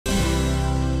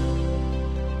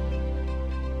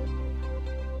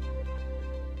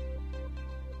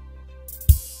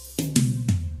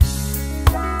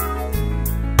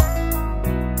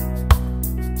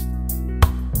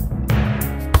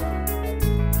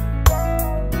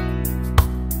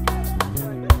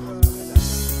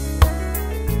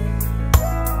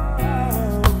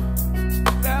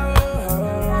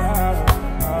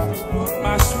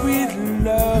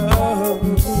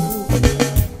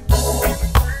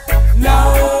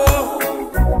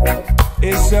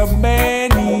so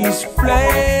many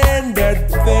splendid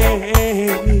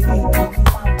things.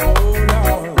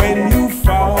 When you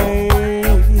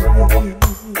find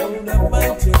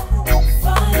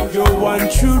your one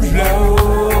true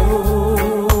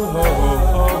love.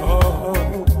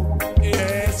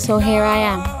 So here I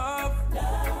am,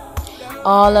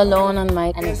 all alone on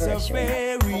my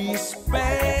anniversary.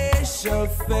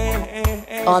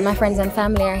 All my friends and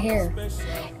family are here.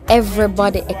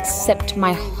 Everybody except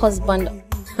my husband.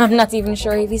 I'm not even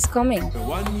sure if he's coming.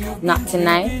 Not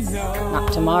tonight,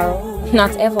 not tomorrow,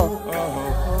 not ever.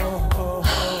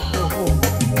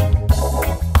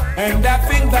 And I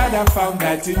think that I found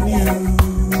that in you.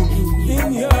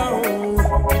 In you.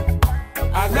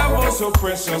 Our love was so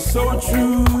precious, so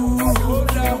true.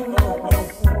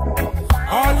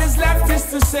 All is left is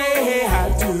to say I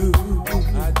do.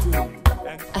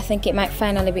 I think it might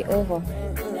finally be over.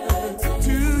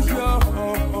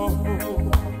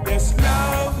 Yes,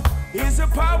 love is a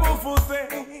powerful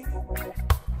thing.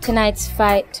 Tonight's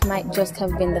fight might just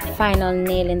have been the final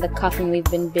nail in the coffin we've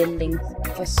been building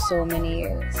for so many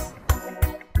years.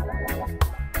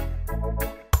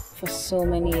 For so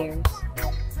many years.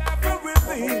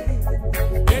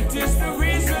 It is the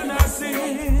reason I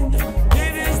sing.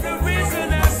 It is the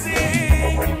reason I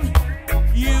sing.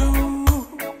 You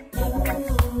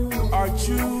are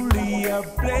truly a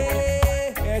blessing.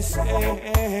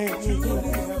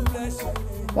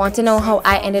 Want to know how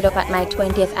I ended up at my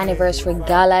 20th anniversary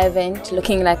gala event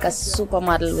looking like a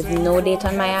supermodel with no date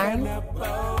on my arm?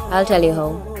 I'll tell you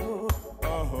how.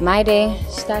 My day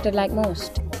started like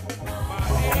most.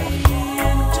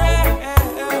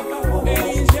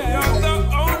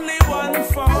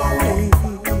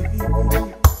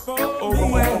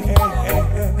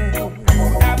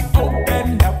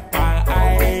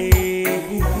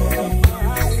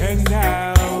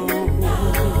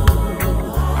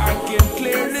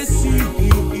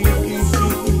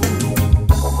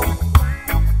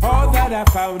 I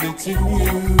found it in you.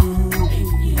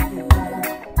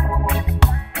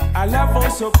 Our love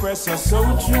was so precious, so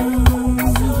true.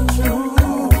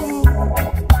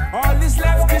 All is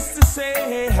left is to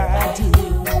say I do,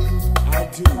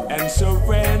 and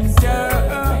surrender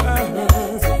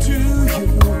to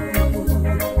you.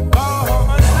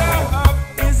 Oh,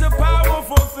 love is a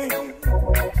powerful thing,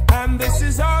 and this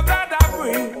is all that I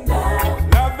bring.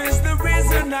 Love is the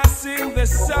reason I sing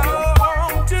this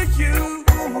song to you.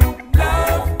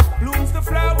 Love blooms the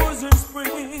flowers in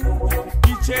spring.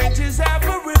 He changes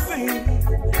everything.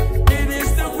 It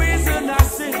is the reason I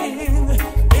sing.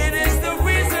 It is the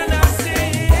reason I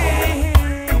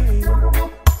sing.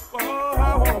 Oh,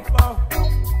 oh, oh,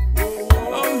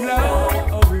 oh,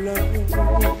 love, oh, love.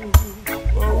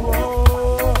 Oh,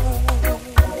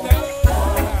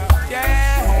 oh,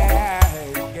 yeah,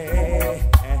 yeah.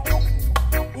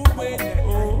 Ooh, wait,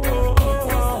 oh, oh,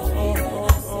 oh, oh, oh.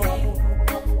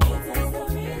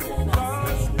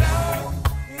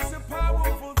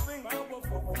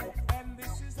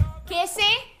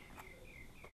 Casey?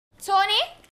 Tony?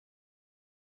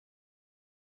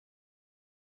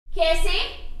 Casey?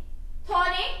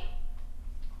 Tony?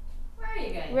 Where are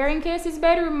you guys? We're in Casey's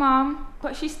bedroom, Mom,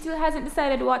 but she still hasn't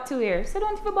decided what to wear, so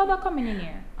don't even bother coming in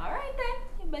here. Alright then,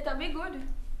 you better be good.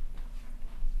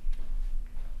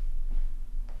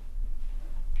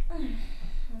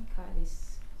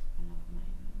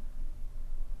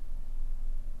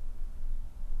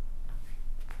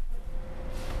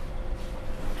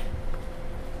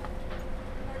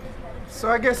 So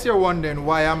I guess you're wondering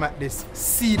why I'm at this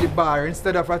seedy bar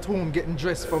instead of at home getting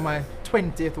dressed for my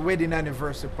 20th wedding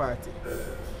anniversary party.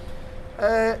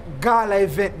 A gala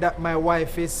event that my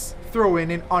wife is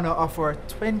throwing in honor of our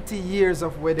 20 years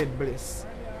of wedded bliss.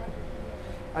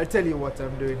 I'll tell you what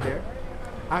I'm doing there.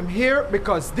 I'm here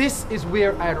because this is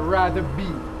where I'd rather be.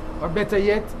 Or better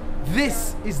yet,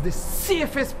 this is the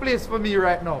safest place for me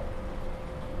right now.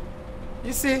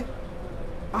 You see,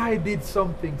 I did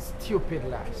something stupid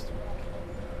last week.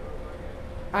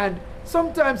 And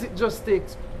sometimes it just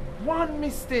takes one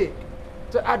mistake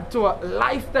to add to a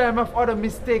lifetime of other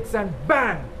mistakes, and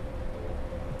bang!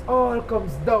 It all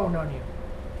comes down on you.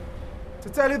 To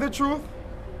tell you the truth,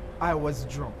 I was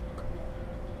drunk.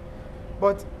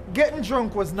 But getting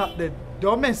drunk was not the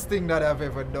dumbest thing that I've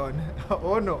ever done.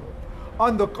 Oh no.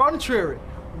 On the contrary,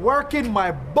 working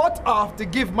my butt off to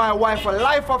give my wife a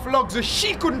life of luxury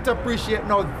she couldn't appreciate.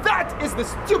 Now that is the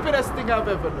stupidest thing I've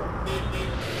ever done.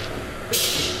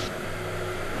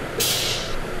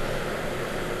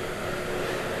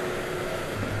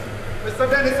 Mr.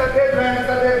 Dennis, a deadline, it's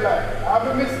a deadline. I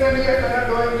haven't missed any yet and I'm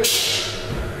doing this.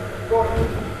 Go.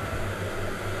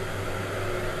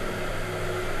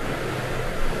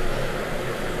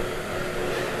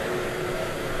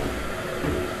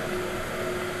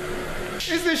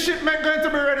 Is the shipment going to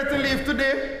be ready to leave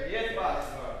today? Yes, boss.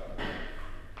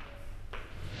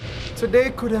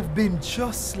 Today could have been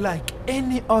just like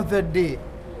any other day.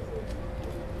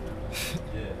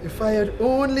 If I had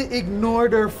only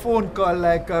ignored her phone call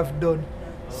like I've done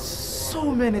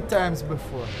so many times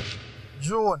before.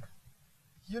 Joan,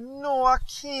 you know I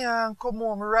can't come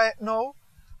home right now.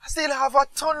 I still have a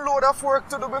ton load of work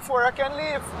to do before I can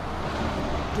leave.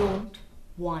 Don't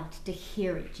want to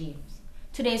hear it, James.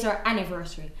 Today's our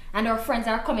anniversary, and our friends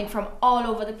are coming from all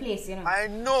over the place, you know. I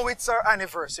know it's our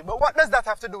anniversary, but what does that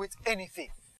have to do with anything?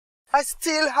 I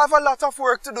still have a lot of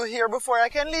work to do here before I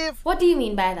can leave. What do you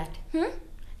mean by that?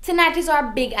 Tonight is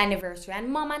our big anniversary,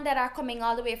 and Mom and Dad are coming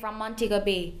all the way from Montego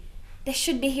Bay. They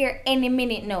should be here any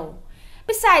minute now.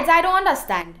 Besides, I don't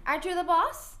understand. Aren't you the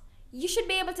boss? You should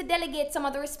be able to delegate some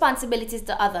of the responsibilities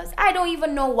to others. I don't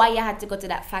even know why you had to go to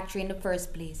that factory in the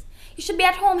first place. You should be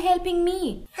at home helping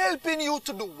me. Helping you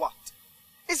to do what?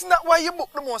 Isn't that why you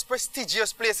booked the most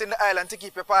prestigious place in the island to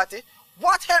keep your party?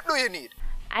 What help do you need?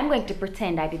 I'm going to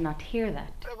pretend I did not hear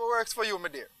that. Whatever works for you, my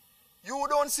dear. You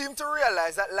don't seem to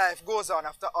realize that life goes on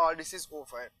after all this is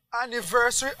over.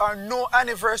 Anniversary or no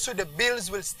anniversary, the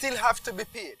bills will still have to be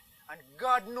paid. And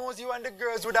God knows you and the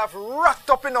girls would have racked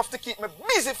up enough to keep me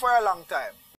busy for a long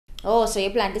time. Oh, so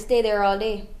you plan to stay there all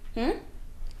day?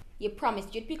 You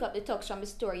promised you'd pick up the tux from the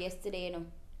store yesterday, you know.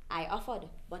 I offered,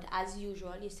 but as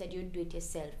usual, you said you'd do it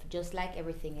yourself, just like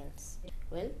everything else.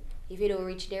 Well, if you don't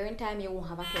reach there in time, you won't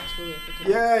have a tux to wear for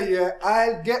tonight. Yeah,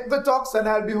 I'll get the tux and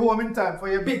I'll be home in time for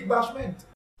your big bashment.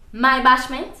 My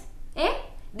bashment? Eh?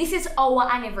 This is our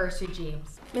anniversary,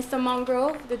 James. Mr.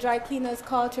 Mongrove, the dry cleaners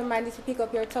called to remind you to pick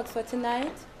up your tux for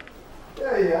tonight.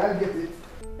 Yeah, I'll get it.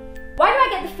 Why do I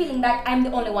get the feeling that I'm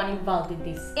the only one involved in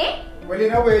this, eh? Well,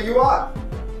 in a way you are.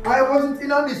 I wasn't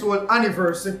in on this whole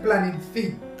anniversary planning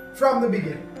thing from the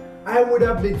beginning. I would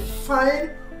have been fine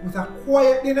with a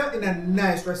quiet dinner in a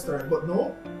nice restaurant, but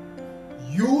no.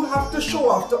 You have to show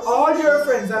off to all your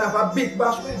friends and have a big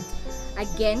bashment.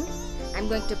 Again, I'm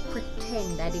going to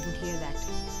pretend I didn't hear that.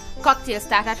 Cocktails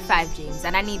start at 5, James,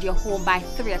 and I need you home by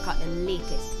 3 o'clock the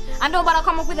latest. And don't bother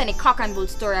come up with any cock and bull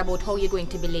story about how you're going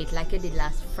to be late like you did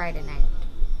last Friday night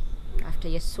after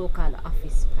your so-called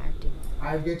office party.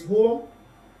 I get home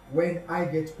when I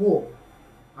get home.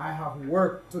 I have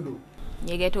work to do.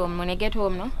 You get home when you get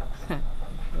home, no?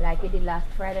 Like you did last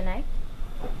Friday night.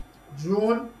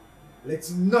 Joan, let's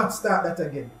not start that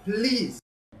again, please.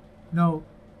 Now,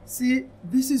 see,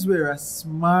 this is where a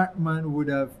smart man would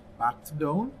have backed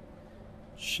down,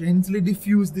 gently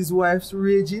diffused his wife's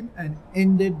raging, and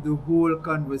ended the whole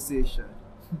conversation.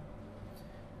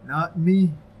 Not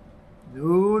me.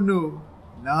 No,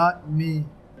 not me.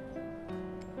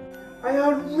 I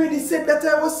already said that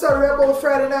I was sorry about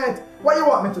Friday night. What you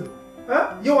want me to do?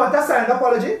 Huh? You want a signed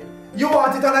apology? You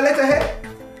want it on a letterhead?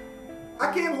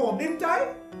 I came home, didn't I?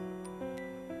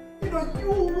 You know,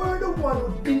 you were the one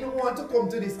who didn't want to come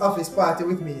to this office party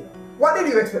with me. What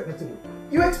did you expect me to do?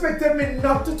 You expected me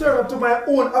not to turn up to my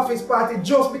own office party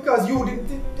just because you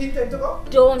didn't intend to go?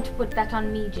 Don't put that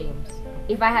on me, James.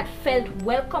 If I had felt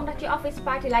welcomed at your office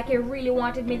party like you really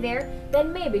wanted me there,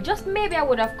 then maybe, just maybe I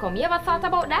would have come. You ever thought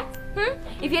about that?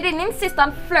 If you didn't insist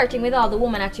on flirting with all the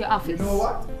women at your office. You know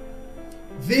what?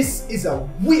 This is a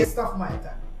waste of my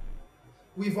time.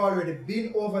 We've already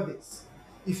been over this.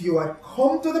 If you had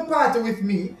come to the party with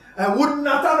me, I would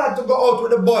not have had to go out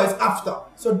with the boys after.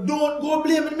 So don't go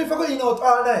blaming me for going out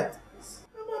all night.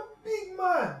 I'm a big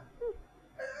man.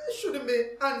 I shouldn't be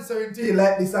answering to you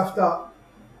like this after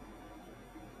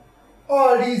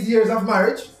all these years of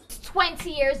marriage.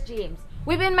 20 years, James.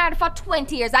 We've been married for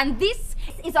 20 years and this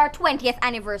is our 20th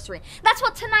anniversary. That's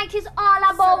what tonight is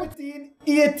all about. 17,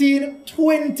 18,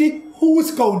 20,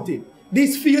 who's counting?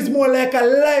 This feels more like a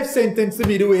life sentence to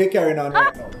me the way you're carrying on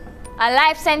right now. A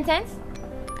life sentence?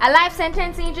 A life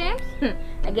sentence, eh, James?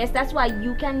 I guess that's why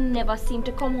you can never seem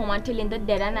to come home until in the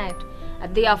dead of night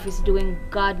at the office doing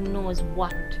God knows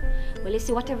what. Well, you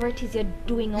see, whatever it is you're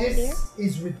doing out there. This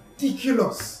is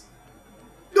ridiculous.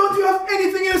 Don't you have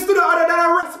anything else to do other than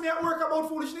harass me at work about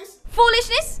foolishness?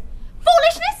 Foolishness?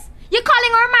 Foolishness? You're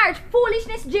calling our marriage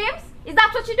foolishness, James? Is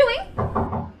that what you're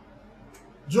doing?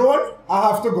 Joan,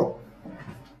 I have to go.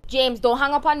 James, don't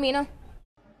hang up on me now.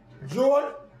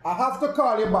 Joan, I have to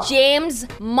call you back. James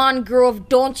Mongrove,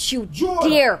 don't you Joan,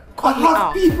 dare cut me I have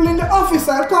off. people in the office,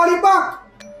 I'll call you back.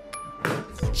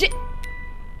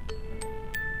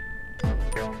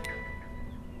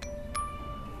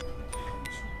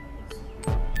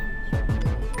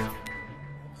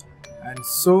 And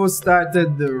so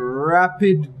started the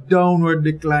rapid downward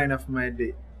decline of my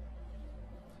day.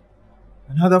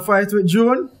 Another fight with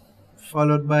Joan?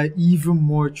 followed by even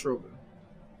more trouble.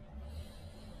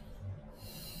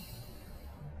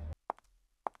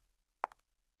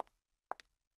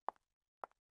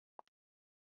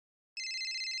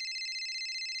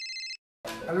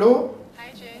 Hello?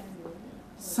 Hi, Jay.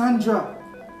 Sandra,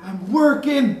 I'm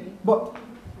working, but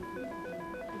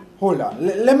hold on,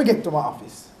 let me get to my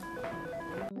office.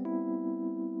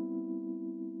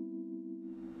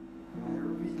 I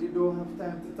really don't have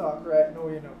time to talk right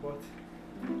now, but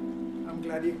I'm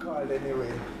glad you called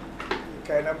anyway. You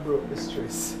kind of broke the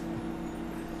stress.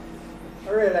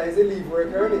 I realize you leave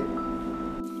work early.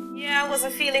 Yeah, I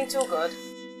wasn't feeling too good.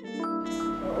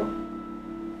 Oh.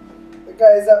 The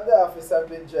guys at the office have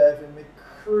been driving me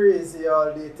crazy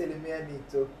all day, telling me I need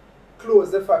to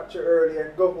close the factory early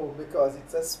and go home because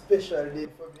it's a special day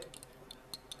for me.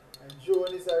 And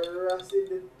Joan is harassing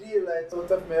the daylight out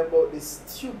of me about this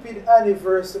stupid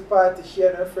anniversary party she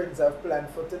and her friends have planned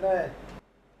for tonight.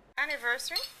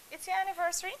 Anniversary? It's your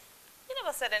anniversary? You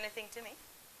never said anything to me.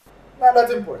 Not that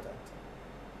important.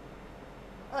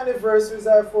 Anniversaries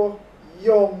are for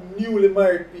young, newly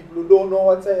married people who don't know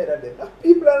what's ahead of them. Not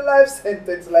people on life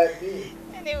sentence like me.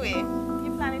 Anyway,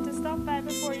 you planning to stop by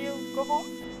before you go home?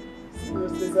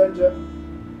 Seriously, Sandra?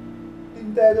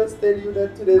 Didn't I just tell you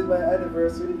that today's my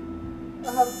anniversary?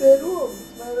 I have stayed home.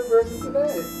 It's my anniversary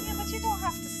tonight. Yeah, but you don't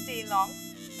have to stay long.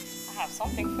 I have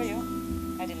something for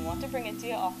you. I didn't want to bring it to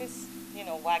your office. You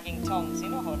know, wagging tongues, you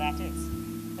know how that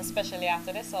is. Especially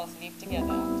after they saw us leave together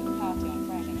to the party on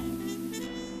Friday night.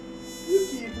 You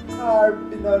keep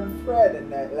harping on Friday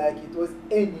night like it was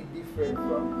any different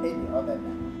from any other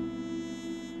night.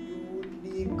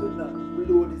 You need to not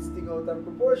blow this thing out of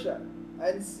proportion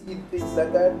and see things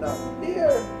that are not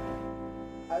there.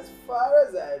 As far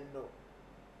as I know,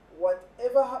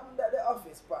 whatever happened at the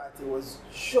office party was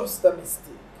just a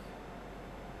mistake.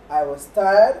 I was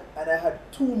tired and I had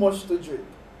too much to drink.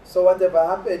 So whatever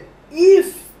happened,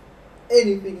 if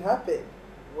anything happened,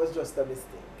 was just a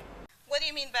mistake. What do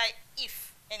you mean by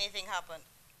if anything happened?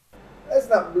 Let's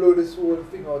not blow this whole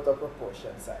thing out of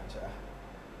proportion, Sancha.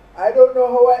 I don't know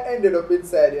how I ended up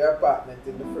inside your apartment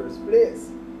in the first place.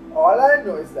 All I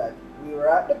know is that we were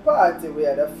at the party, we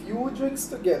had a few drinks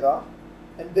together,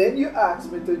 and then you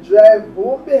asked me to drive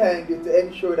home behind you to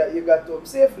ensure that you got home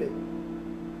safely.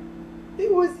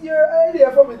 It was your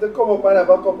idea for me to come up and have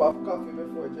a cup of coffee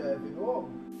before driving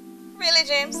home. Really,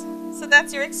 James? So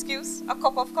that's your excuse? A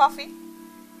cup of coffee?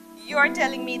 You are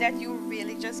telling me that you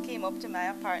really just came up to my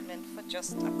apartment for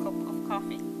just a cup of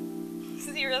coffee?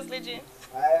 Seriously, James?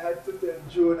 I had to tell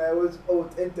Joan I was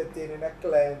out entertaining a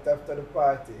client after the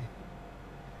party.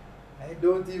 I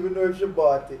don't even know if she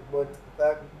bought it, but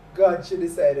thank God she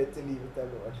decided to leave it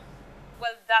alone.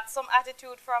 Well, that's some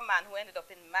attitude for a man who ended up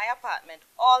in my apartment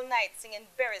all night singing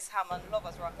Berry's Hammond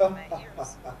Lovers Rock in my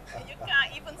ears. You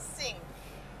can't even sing.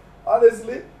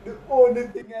 Honestly, the only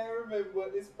thing I remember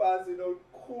is passing out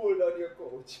cold on your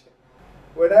couch.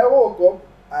 When I woke up,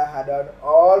 I had on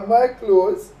all my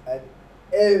clothes and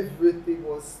everything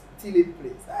was still in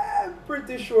place. I'm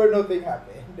pretty sure nothing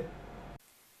happened.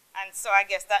 And so I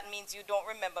guess that means you don't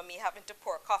remember me having to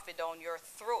pour coffee down your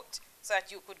throat so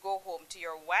that you could go home to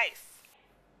your wife.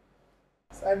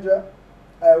 Sandra,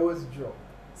 I was drunk.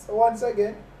 So once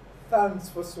again, thanks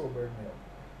for sobering me up.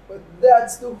 But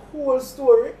that's the whole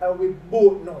story and we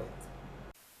both know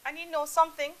it. And you know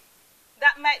something?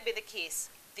 That might be the case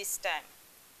this time.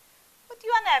 But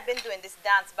you and I have been doing this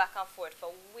dance back and forth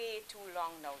for way too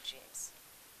long now, James.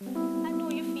 I know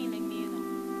you're feeling me, you know.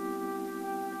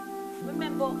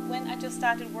 Remember when I just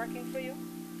started working for you?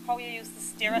 How you used to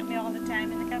stare at me all the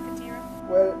time in the cafeteria?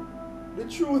 Well, the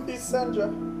truth is,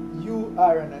 Sandra, you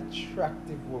are an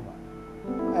attractive woman.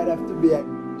 I'd have to be a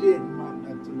dead man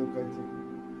not to look at you.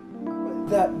 But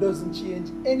that doesn't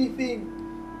change anything.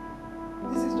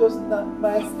 This is just not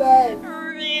my style.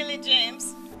 Really,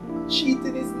 James?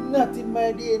 Cheating is not in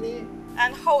my DNA.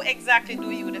 And how exactly do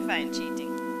you define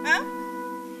cheating? Huh?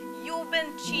 You've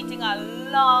been cheating a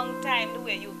long time the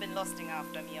way you've been lusting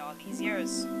after me all these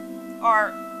years.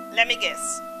 Or, let me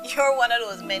guess, you're one of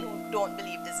those men who don't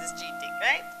believe this is cheating,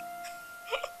 right?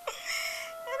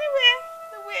 Anyway,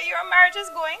 the way your marriage is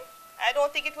going, I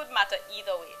don't think it would matter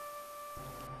either way.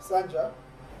 Sandra,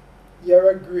 you're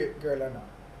a great girl and all.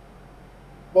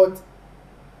 But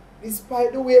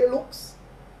despite the way it looks,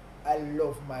 I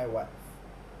love my wife.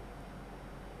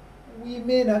 We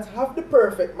may not have the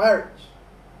perfect marriage,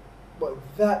 but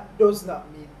that does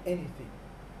not mean anything.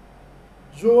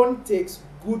 Joan takes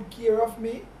good care of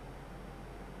me,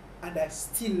 and I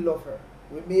still love her.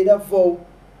 We made a vow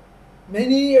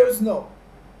many years now,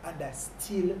 and I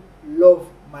still love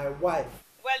my wife.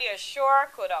 Well, you sure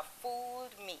could have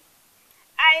fooled me.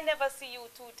 I never see you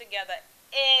two together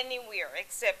anywhere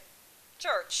except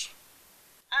church.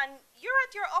 And you're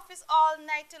at your office all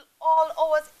night till all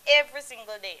hours every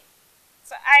single day.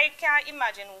 So I can't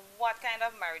imagine what kind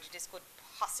of marriage this could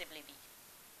possibly be.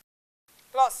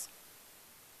 Plus,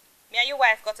 me and your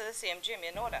wife go to the same gym,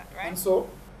 you know that, right? And so?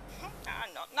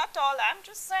 Not all, I'm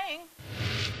just saying.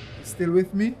 Still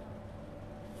with me?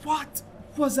 What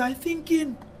was I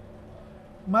thinking?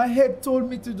 My head told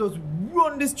me to just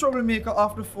run this troublemaker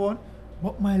off the phone,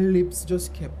 but my lips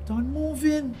just kept on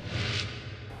moving.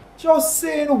 Just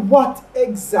saying what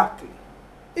exactly?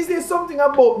 Is there something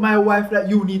about my wife that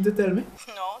you need to tell me?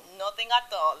 No, nothing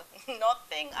at all.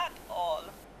 Nothing at all.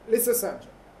 Listen, Sandra.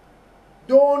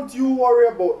 Don't you worry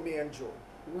about me and Joe.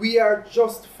 We are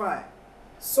just fine.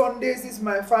 Sundays is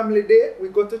my family day. We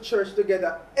go to church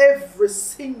together every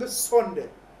single Sunday.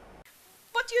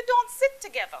 But you don't sit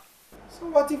together. So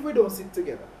what if we don't sit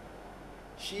together?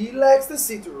 She likes to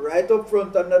sit right up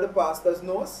front under the pastor's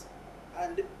nose,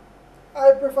 and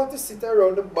I prefer to sit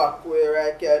around the back where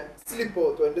I can slip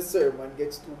out when the sermon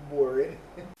gets too boring.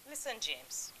 Listen,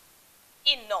 James,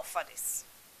 enough of this.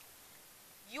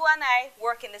 You and I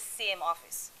work in the same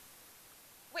office.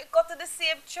 We go to the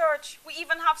same church. We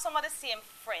even have some of the same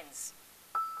friends.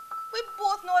 We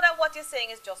both know that what you're saying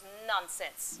is just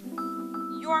nonsense.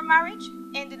 Your marriage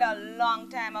ended a long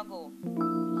time ago.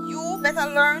 You better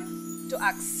learn to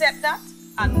accept that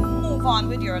and move on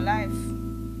with your life.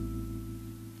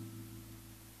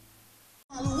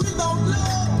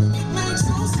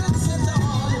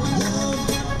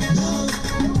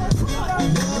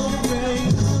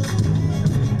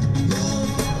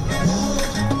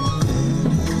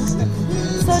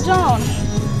 So John,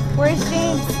 where's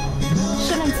James?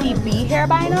 Shouldn't he be here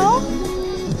by now?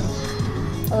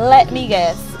 Let me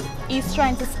guess. He's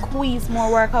trying to squeeze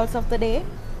more work out of the day?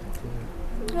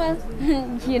 Well,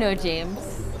 you know James.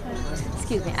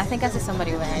 Excuse me, I think I see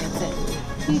somebody wearing it.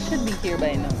 He should be here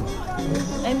by now.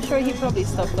 I'm sure he probably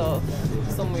stopped off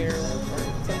somewhere or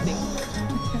something.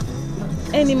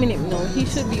 Any minute now, he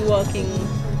should be walking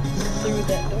through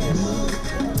that door.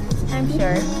 I'm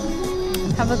sure.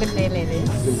 Have a good day, ladies.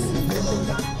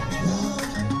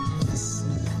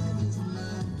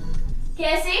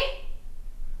 Casey,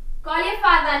 call your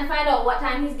father and find out what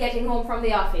time he's getting home from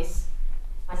the office.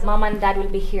 Mom and Dad will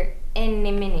be here any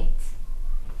minute.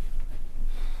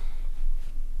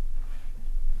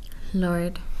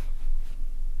 Lord,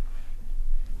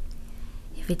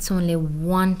 if it's only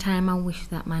one time I wish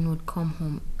that man would come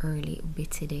home early, it would be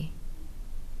today.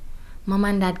 Mom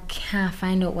and Dad can't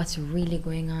find out what's really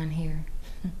going on here.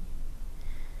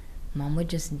 Mom would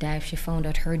just die if she found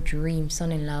out her dream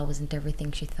son-in-law wasn't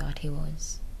everything she thought he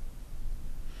was.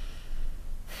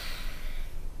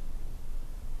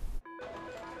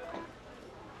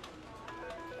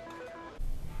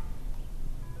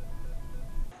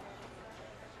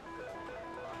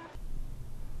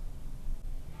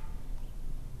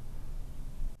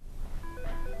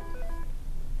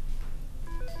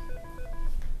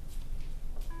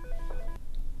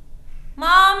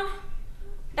 Mom,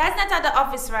 Dad's not at the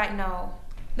office right now.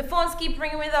 The phones keep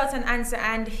ringing without an answer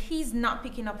and he's not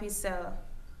picking up his cell.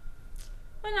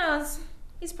 Who knows?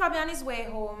 He's probably on his way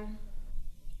home.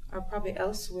 Or probably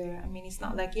elsewhere. I mean, it's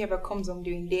not like he ever comes home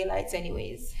during daylights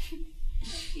anyways.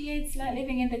 Yeah, it's like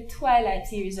living in the Twilight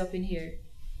series up in here.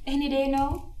 Any day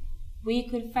now, we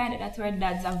could find out that our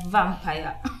dad's a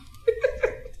vampire.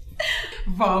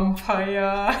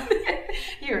 Vampire.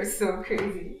 You're so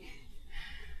crazy.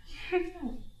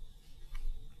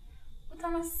 But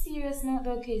on a serious note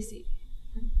though, Casey,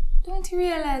 don't you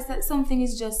realize that something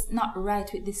is just not right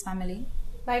with this family?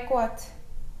 Like what?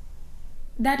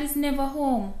 Dad is never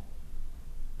home.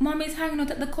 Mom is hanging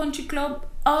out at the country club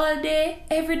all day,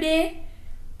 every day,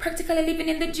 practically living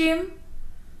in the gym,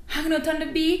 hanging out on the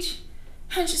beach,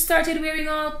 and she started wearing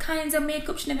all kinds of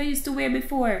makeup she never used to wear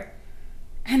before.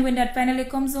 And when Dad finally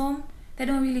comes home, they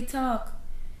don't really talk.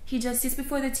 He just sits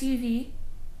before the TV,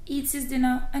 eats his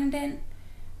dinner, and then,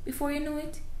 before you know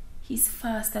it, he's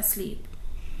fast asleep.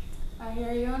 I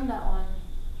hear you on that one.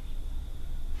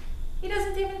 He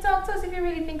doesn't even talk to us if you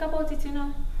really think about it, you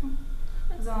know.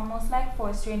 It's almost like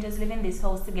four strangers live in this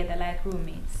house together like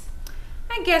roommates.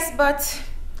 I guess, but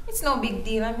it's no big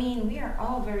deal. I mean, we are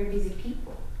all very busy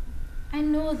people. I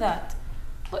know that.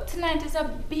 But tonight is a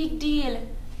big deal.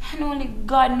 And only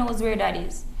God knows where Dad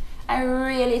is. I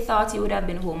really thought he would have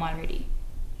been home already.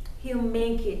 He'll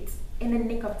make it in the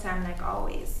nick of time like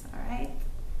always, alright?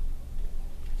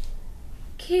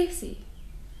 Casey,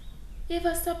 you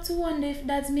ever stop to wonder if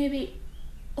Dad's maybe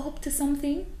up to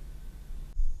something?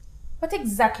 What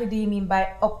exactly do you mean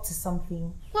by up to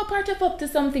something? What part of up to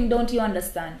something don't you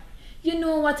understand? You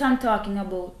know what I'm talking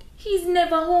about. He's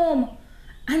never home.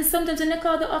 And sometimes when I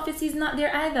call the office, he's not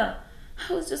there either.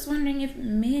 I was just wondering if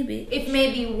maybe... If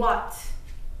maybe what?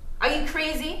 Are you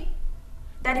crazy?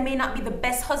 Daddy may not be the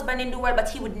best husband in the world, but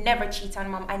he would never cheat on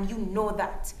Mom, and you know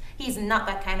that. He's not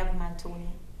that kind of man,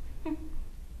 Tony.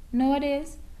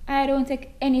 Nowadays, I don't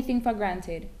take anything for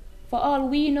granted. For all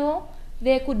we know,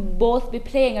 they could both be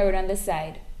playing around on the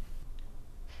side.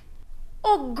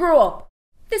 Oh, grow up.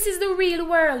 This is the real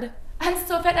world. And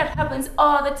stuff like that happens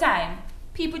all the time.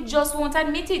 People just won't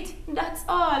admit it. That's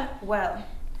all. Well,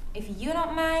 if you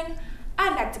don't mind,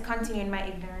 I'd like to continue in my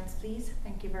ignorance, please.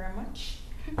 Thank you very much.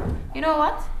 You know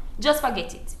what? Just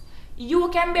forget it. You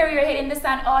can bury your head in the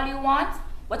sand all you want,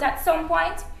 but at some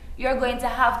point, you're going to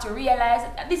have to realize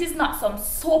that this is not some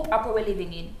soap opera we're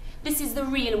living in. This is the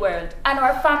real world, and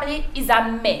our family is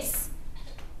a mess.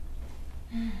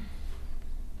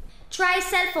 Try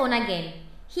cell phone again.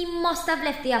 He must have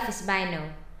left the office by now.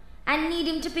 I need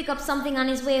him to pick up something on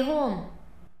his way home.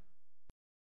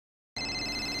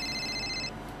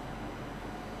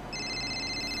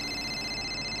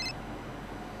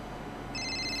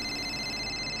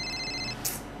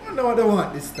 I know what I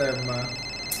want this time, man.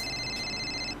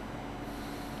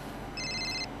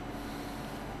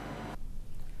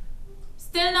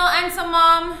 Still no answer,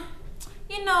 Mom.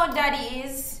 You know how Daddy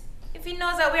is. If he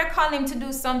knows that we're calling him to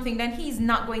do something, then he's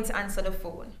not going to answer the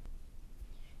phone.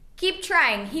 Keep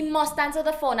trying. He must answer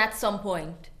the phone at some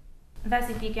point. That's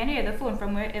if he can hear the phone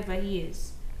from wherever he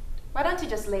is. Why don't you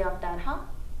just lay off that, huh?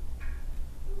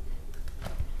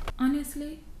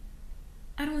 Honestly,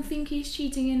 I don't think he's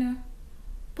cheating, you know.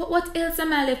 But what else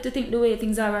am I left to think the way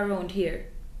things are around here?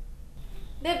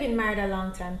 They've been married a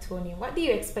long time, Tony. What do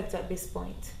you expect at this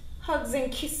point? Hugs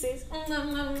and kisses.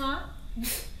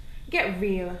 Get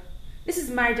real. This is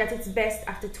marriage at its best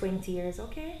after 20 years,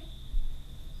 okay?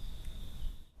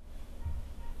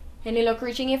 Any luck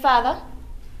reaching your father?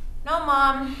 No,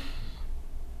 Mom.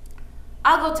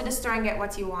 I'll go to the store and get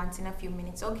what you want in a few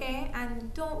minutes, okay?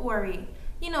 And don't worry.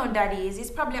 You know Daddy is.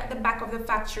 He's probably at the back of the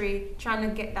factory trying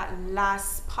to get that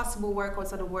last possible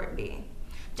workouts of the workday.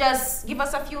 Just give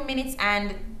us a few minutes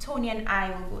and Tony and I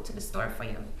will go to the store for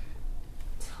you.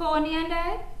 Tony and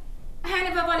I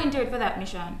never volunteered for that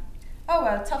mission. Oh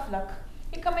well, tough luck.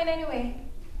 You come in anyway.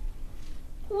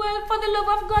 Well, for the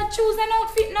love of God, choose an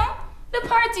outfit now. The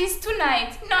party is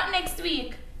tonight, not next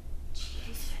week.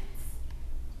 Jesus.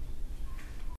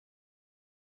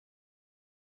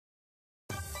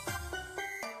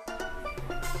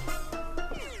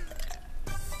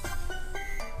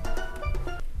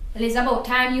 Well, it's about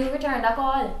time you returned a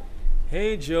call.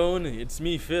 Hey Joan, it's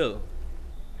me, Phil.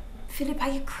 Philip, are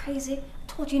you crazy? I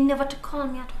told you never to call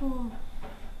me at home.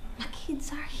 My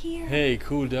kids are here. Hey,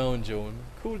 cool down, Joan.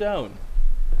 Cool down.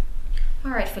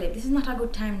 Alright, Philip, this is not a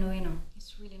good time now, you know.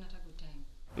 It's really not a good time.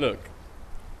 Look,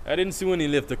 I didn't see when you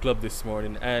left the club this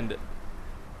morning and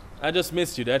I just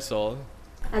missed you, that's all.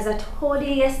 As I told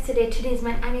you yesterday, today is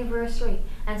my anniversary,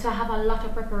 and so I have a lot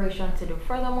of preparation to do.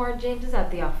 Furthermore, James is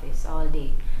at the office all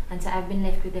day, and so I've been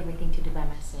left with everything to do by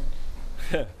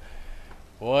myself.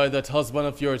 Boy, that husband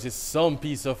of yours is some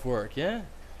piece of work, yeah?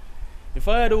 If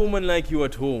I had a woman like you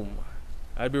at home,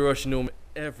 I'd be rushing home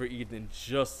every evening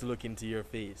just to look into your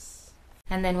face.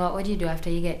 And then what would you do after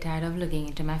you get tired of looking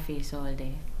into my face all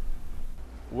day?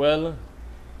 Well,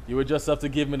 you would just have to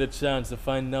give me the chance to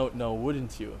find out now,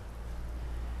 wouldn't you?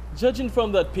 Judging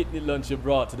from that picnic lunch you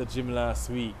brought to the gym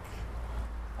last week,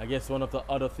 I guess one of the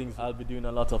other things I'll be doing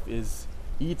a lot of is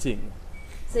eating.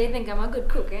 So you think I'm a good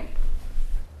cook, eh?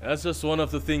 That's just one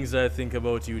of the things I think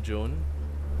about you, Joan.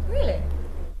 Really?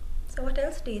 So what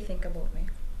else do you think about me?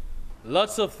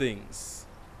 Lots of things.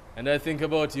 And I think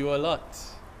about you a lot.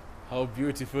 How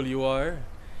beautiful you are,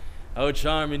 how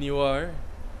charming you are,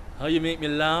 how you make me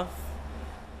laugh,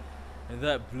 and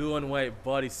that blue and white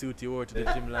bodysuit you wore to the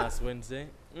gym last Wednesday.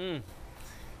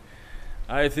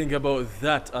 I think about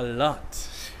that a lot.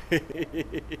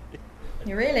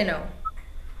 You really know?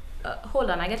 Hold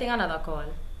on, I'm getting another call.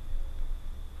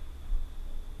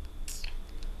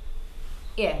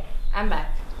 Yeah, I'm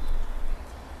back.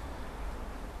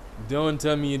 Don't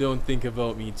tell me you don't think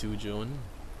about me too, Joan.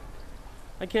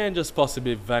 I can't just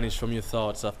possibly vanish from your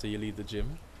thoughts after you leave the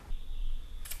gym.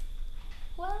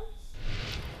 Well,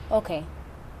 okay,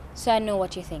 so I know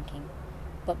what you're thinking.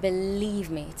 But believe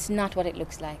me, it's not what it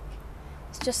looks like.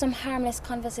 It's just some harmless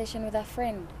conversation with a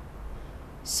friend.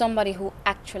 Somebody who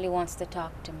actually wants to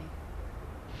talk to me.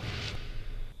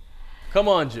 Come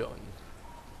on, Joan.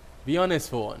 Be honest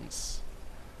for once.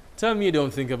 Tell me you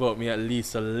don't think about me at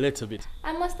least a little bit.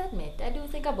 I must admit, I do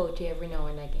think about you every now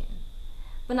and again.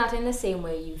 But not in the same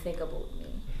way you think about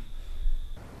me.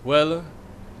 Well,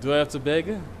 do I have to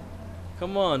beg?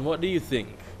 Come on, what do you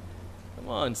think? Come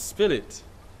on, spill it.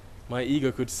 My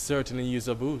ego could certainly use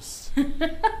a boost.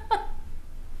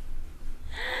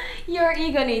 Your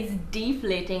ego needs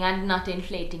deflating and not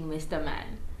inflating, Mr.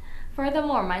 Man.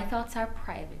 Furthermore, my thoughts are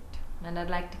private, and I'd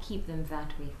like to keep them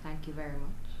that way. Thank you very much.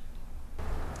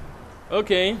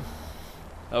 Okay,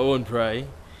 I won't pry.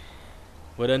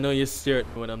 But I know you stare at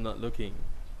me when I'm not looking.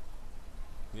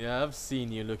 Yeah, I've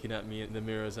seen you looking at me in the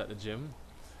mirrors at the gym.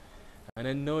 And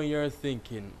I know you're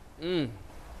thinking,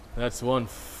 that's one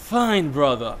fine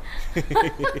brother.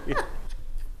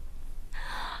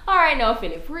 Alright now,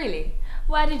 Philip, really?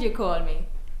 Why did you call me?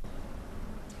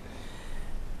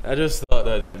 I just thought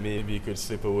that maybe you could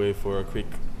slip away for a quick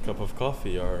cup of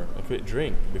coffee or a quick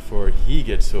drink before he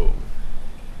gets home.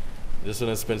 Just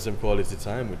want to spend some quality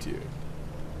time with you.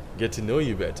 Get to know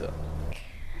you better.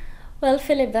 Well,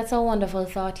 Philip, that's a wonderful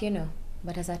thought, you know.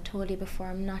 But as I told you before,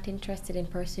 I'm not interested in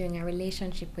pursuing a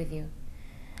relationship with you.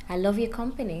 I love your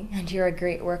company, and you're a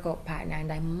great workout partner,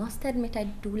 and I must admit I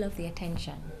do love the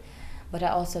attention. But I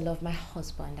also love my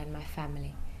husband and my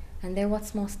family, and they're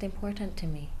what's most important to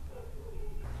me.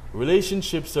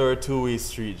 Relationships are a two-way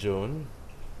street, Joan.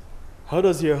 How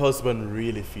does your husband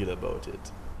really feel about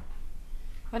it?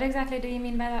 What exactly do you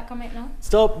mean by that comment now?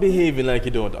 Stop behaving like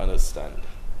you don't understand.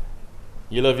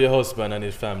 You love your husband and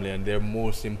his family, and they're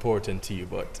most important to you,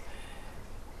 but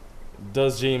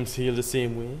does James feel the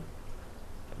same way?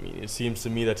 I mean, it seems to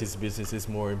me that his business is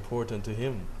more important to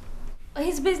him.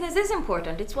 His business is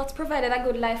important. It's what's provided a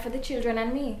good life for the children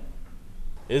and me.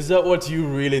 Is that what you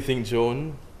really think,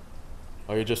 Joan?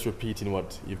 Or are you just repeating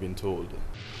what you've been told?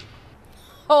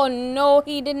 Oh, no,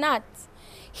 he did not.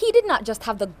 He did not just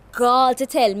have the gall to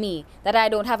tell me that I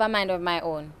don't have a mind of my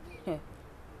own.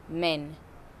 Men,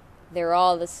 they're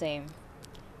all the same.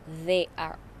 They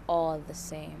are all the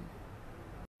same.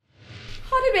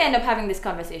 How did we end up having this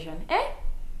conversation, eh?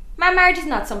 My marriage is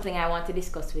not something I want to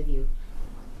discuss with you.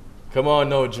 Come on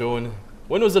now, Joan.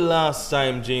 When was the last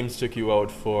time James took you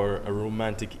out for a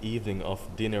romantic evening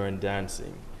of dinner and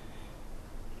dancing?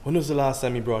 When was the last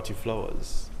time he brought you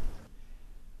flowers?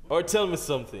 Or tell me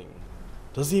something.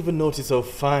 Does he even notice how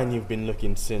fine you've been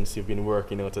looking since you've been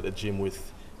working out at the gym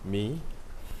with me?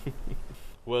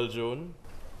 Well, Joan,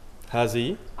 has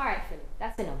he? Alright, Philip,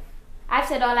 that's enough. I've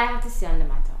said all I have to say on the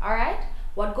matter, alright?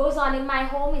 What goes on in my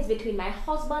home is between my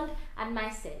husband and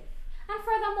myself. And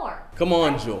furthermore... Come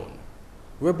on, Joan.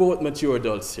 We're both mature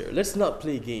adults here. Let's not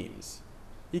play games.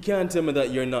 You can't tell me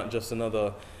that you're not just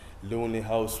another lonely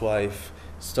housewife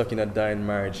stuck in a dying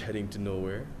marriage heading to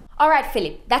nowhere. Alright,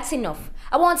 Philip, that's enough.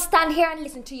 I won't stand here and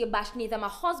listen to you bash neither my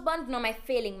husband nor my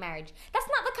failing marriage. That's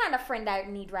not the kind of friend I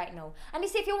need right now. And you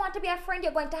see, if you want to be a friend,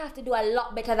 you're going to have to do a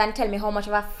lot better than tell me how much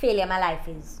of a failure my life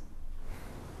is.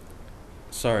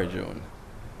 Sorry, Joan.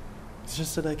 It's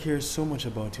just that I care so much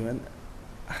about you, and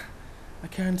I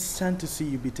can't stand to see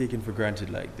you be taken for granted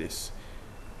like this.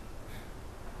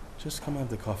 Just come have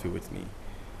the coffee with me.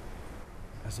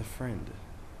 As a friend.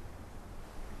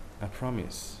 I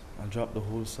promise, I'll drop the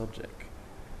whole subject.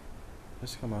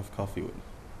 Just come have coffee with me.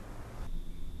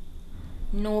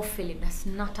 No, Philip, that's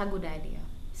not a good idea.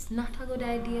 It's not a good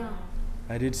idea.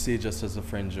 I did say just as a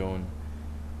friend, Joan.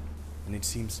 And it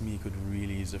seems to me you could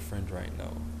really use a friend right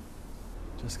now.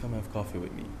 Just come have coffee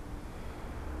with me.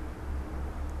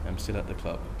 I'm still at the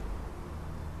club.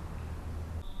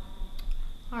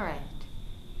 Alright.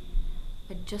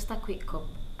 But just a quick cup.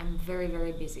 I'm very,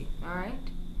 very busy. Alright?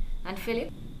 And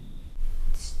Philip,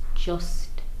 it's just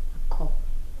a cup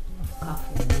of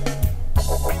coffee.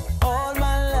 All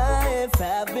my life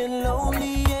I've been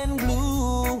lonely and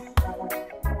blue.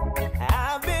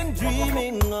 I've been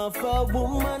dreaming of a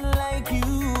woman like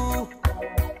you.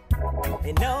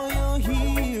 And now you're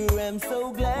here, I'm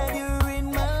so glad you're in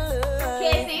my life.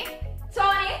 Casey,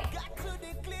 Tony,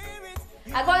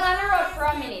 I'm going on the road for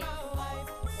a minute.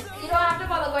 You don't have to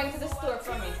bother going to the store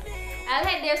for me. I'll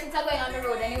head there since I'm going on the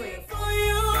road anyway. For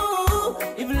you,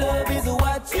 if love is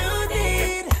what you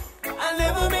need, I'll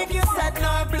never make you sad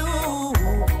nor blue.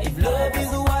 If love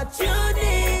is what you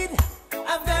need,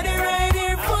 I've got it right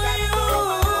here for you.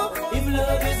 If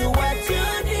love is what you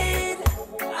need,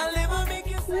 I'll never make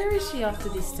you sad. Where is she off to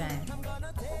this time?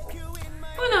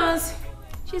 Who knows?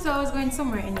 She's always going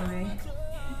somewhere anyway.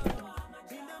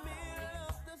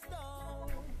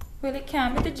 Well, it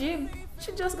can't be the gym.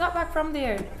 She just got back from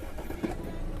there.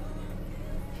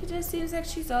 She just seems like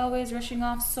she's always rushing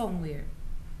off somewhere.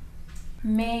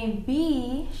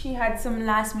 Maybe she had some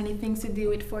last minute things to deal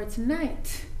with for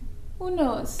tonight. Who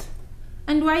knows?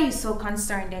 And why are you so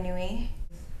concerned anyway?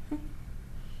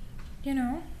 You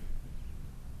know,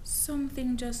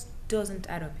 something just doesn't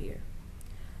add up here.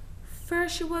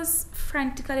 First, she was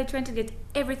frantically trying to get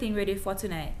everything ready for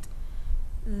tonight.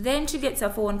 Then she gets a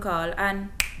phone call and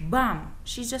bam,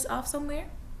 she's just off somewhere.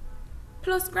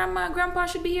 Plus, Grandma and Grandpa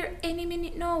should be here any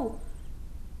minute now.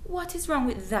 What is wrong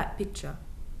with that picture?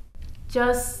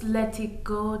 Just let it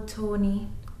go, Tony.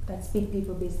 That's big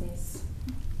people business.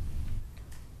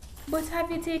 But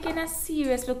have you taken a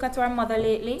serious look at our mother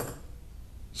lately?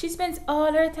 She spends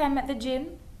all her time at the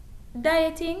gym,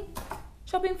 dieting,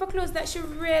 shopping for clothes that she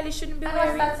really shouldn't be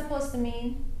wearing. What's that supposed to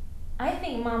mean? I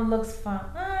think Mom looks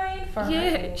fine for her.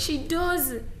 Yeah, she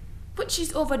does. But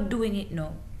she's overdoing it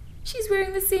now. She's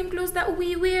wearing the same clothes that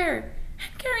we wear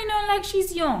and carrying on like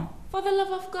she's young. For the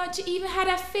love of God, she even had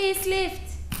a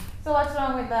facelift. So what's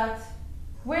wrong with that?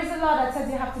 Where's the law that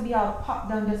says you have to be all popped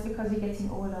down just because you're getting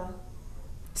older?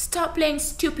 Stop playing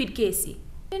stupid, Casey.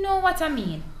 You know what I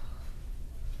mean.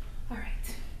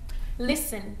 Alright.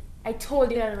 Listen, I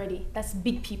told you already. That's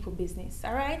big people business,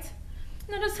 alright?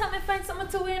 Now just help me find something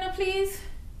to wear now, please.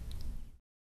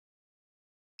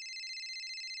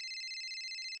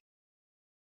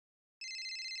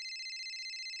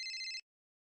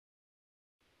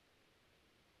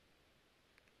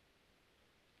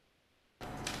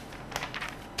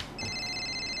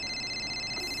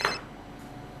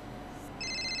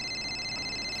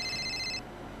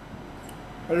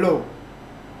 Hello.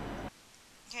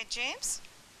 Hey, James?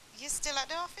 You still at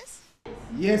the office?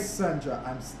 Yes, Sandra,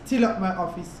 I'm still at my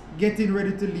office, getting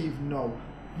ready to leave now.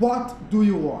 What do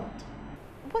you want?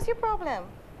 What's your problem?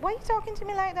 Why are you talking to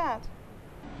me like that?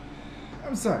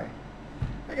 I'm sorry.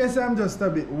 I guess I'm just a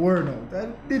bit worn out. I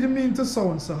didn't mean to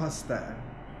sound so hostile.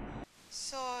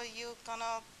 So you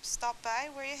gonna stop by?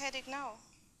 Where you headed now?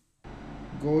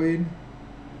 Going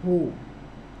home.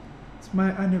 It's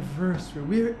my anniversary.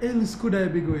 Where else could I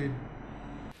be going?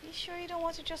 You sure you don't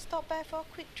want to just stop by for a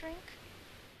quick drink?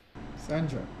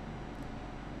 Sandra,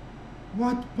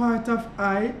 what part of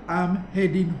I am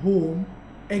heading home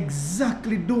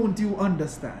exactly don't you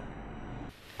understand?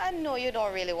 I know you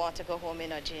don't really want to go home, you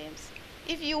know, James.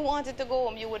 If you wanted to go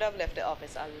home, you would have left the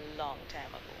office a long time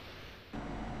ago.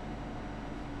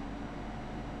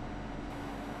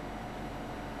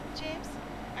 James,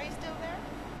 are you still there?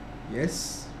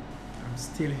 Yes, I'm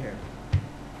still here.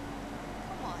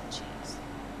 Come on, James.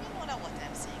 You know that what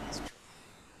I'm saying is true.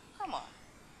 Come on.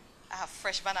 I have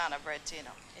fresh banana bread too, you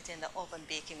know. It's in the oven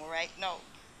baking right now.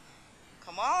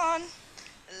 Come on.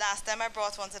 The last time I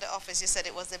brought one to the office, you said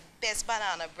it was the best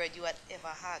banana bread you had ever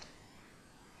had.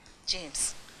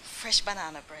 James, fresh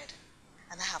banana bread.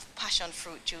 And I have passion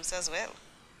fruit juice as well.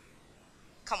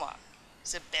 Come on.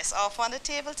 It's the best offer on the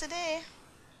table today.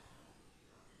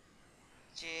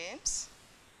 James,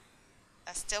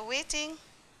 I'm still waiting.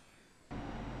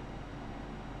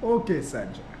 Okay,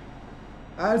 Sandra.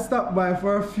 I'll stop by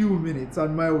for a few minutes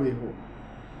on my way home.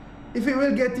 If it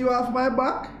will get you off my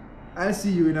back, I'll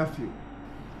see you in a few.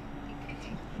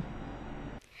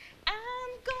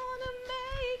 I'm gonna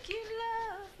make you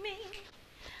love me.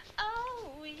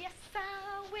 Oh, yes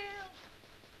I will.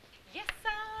 Yes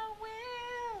I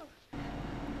will.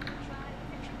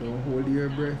 Don't hold your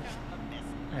breath.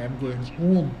 I am going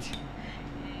home.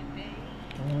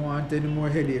 Don't want any more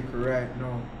headache right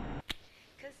now.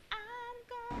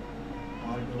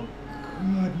 Although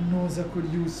God knows I could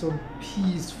use some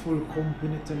peaceful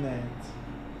company tonight.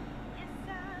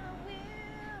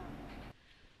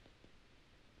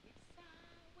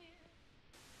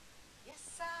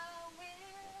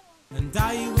 And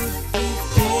I would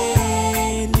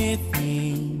give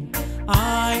anything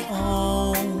I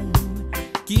own.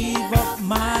 Give up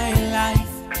my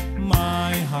life,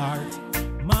 my heart,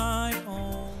 my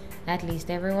own. At least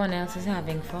everyone else is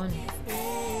having fun.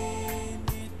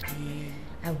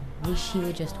 I wish he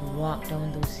would just walk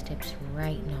down those steps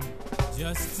right now.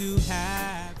 Just to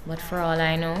have. But for all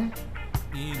I know,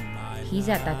 he's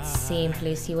at that same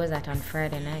place he was at on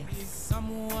Friday night.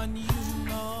 Someone you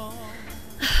know.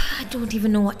 I don't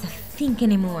even know what to think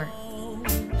anymore.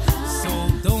 So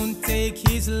don't take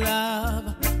his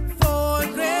love for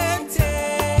granted.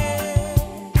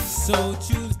 So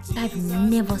choose. I've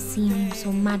never seen him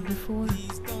so mad before.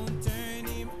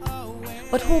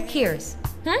 But who cares?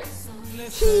 Huh?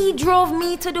 He drove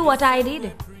me to do what I did.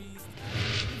 Love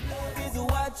is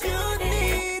what you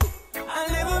need. I'll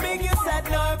never make you sad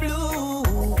nor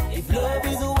blue. If love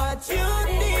is what you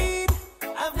need,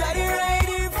 I've got it right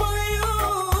here for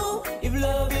you. If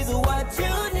love is what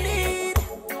you need,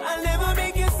 I'll never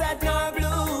make you sad nor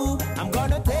blue. I'm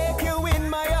gonna take you in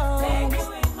my arms.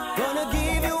 Gonna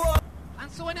give you all.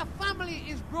 And so when a family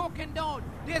down.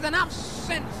 There's an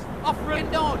absence of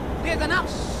down. There's an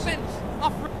absence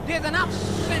of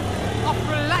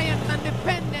reliance and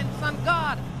dependence on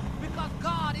God, because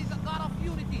God is a God of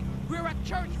unity. We're a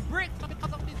church built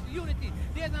because of this unity.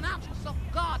 There's an absence of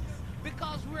God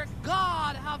because where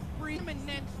God have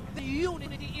preeminence, the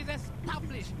unity is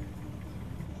established.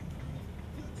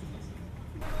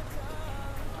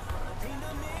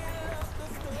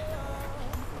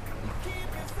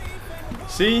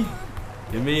 See?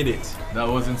 You made it. That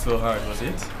wasn't so hard, was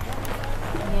it?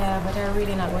 Yeah, but I'm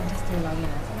really not going to stay long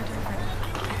enough. As a matter of fact,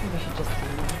 I think we should just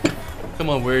leave. Come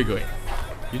on, where are you going?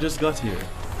 You just got here.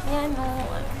 Yeah, I know.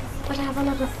 But I have a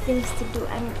lot of things to do,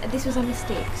 and this was a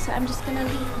mistake, so I'm just gonna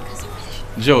leave because of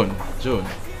it. Joan,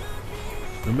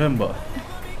 remember,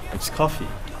 it's coffee.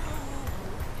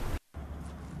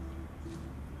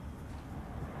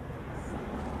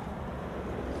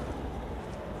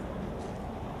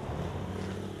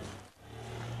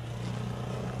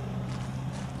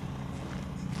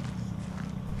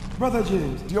 Brother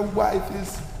James, your wife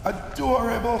is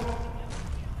adorable,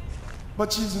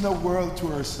 but she's in a world to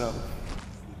herself.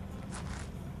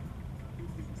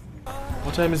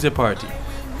 What time is your party?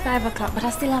 5 o'clock, but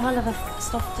I still have a lot of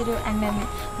stuff to do, and then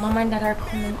Mom and Dad are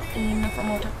coming in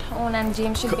from out of town, and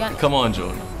James should be on. Come on,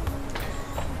 Joan.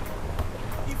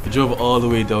 You drove all the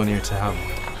way down here to have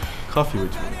coffee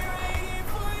with me.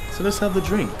 So let's have the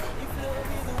drink.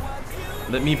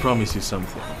 Let me promise you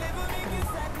something.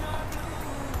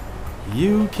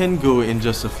 You can go in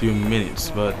just a few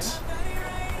minutes, but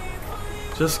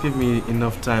just give me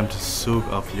enough time to soak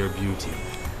up your beauty.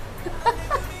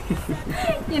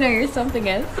 You know, you're something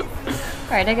else.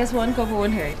 Alright, I guess one cup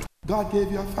won't hurt. God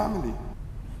gave you a family.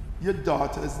 Your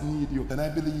daughters need you, and I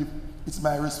believe it's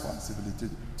my responsibility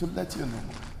to let you know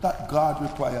that God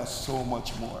requires so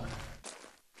much more.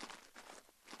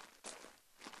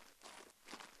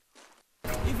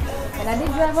 And I did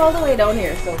drive all the way down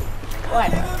here, so why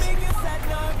not?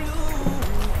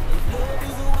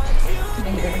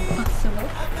 Impossible.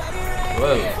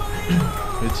 Well,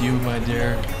 with you, my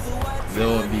dear, there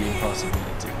will be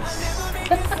impossibilities.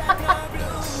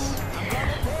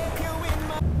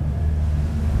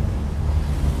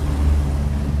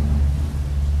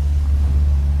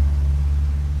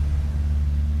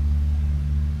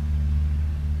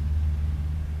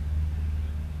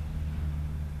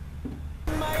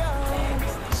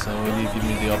 So will you give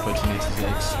me the opportunity to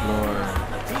explore?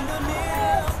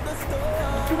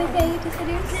 Did I get you to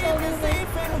seduce all those like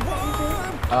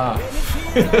Ah.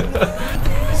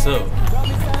 So,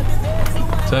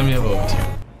 tell me about you.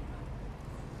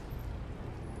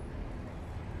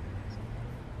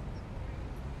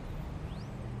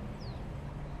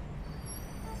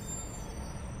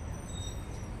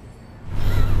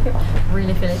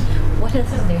 Really, Philip? What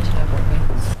else is there to know about me?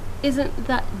 Isn't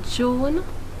that Joan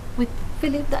with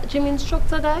Philip, that gym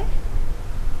instructor guy?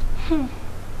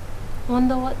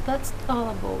 Wonder what that's all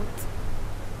about.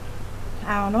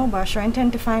 I don't know, but I sure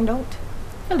intend to find out.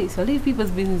 Felisa, leave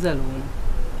people's business alone.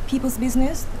 People's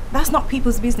business? That's not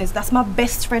people's business. That's my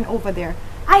best friend over there.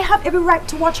 I have every right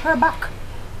to watch her back.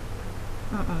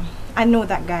 I know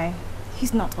that guy.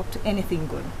 He's not up to anything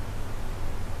good.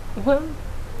 Well,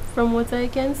 from what I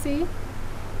can see,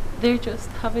 they're just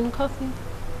having coffee.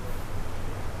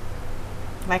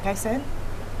 Like I said,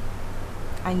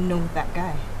 I know that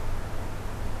guy.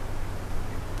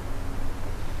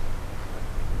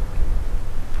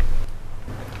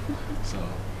 So.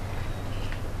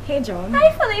 Hey, Joan.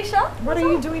 Hi, Felicia. What are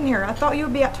you doing here? I thought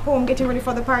you'd be at home getting ready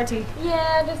for the party.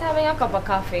 Yeah, just having a cup of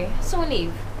coffee. So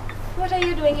leave. What are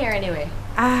you doing here anyway?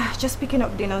 Just picking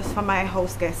up dinners for my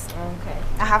house guests. Okay.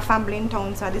 I have family in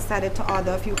town, so I decided to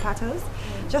order a few platters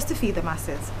just to feed the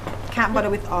masses. Can't bother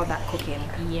with all that cooking.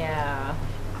 Yeah.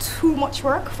 Too much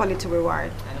work for little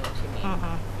reward. I know what you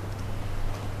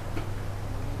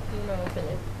mean. You know,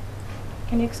 Philip.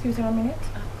 Can you excuse me a minute?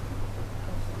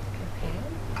 Okay.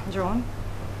 Joan?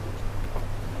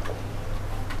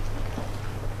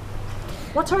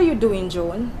 What are you doing,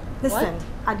 Joan? Listen, What?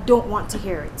 I don't want to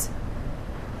hear it.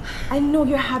 I know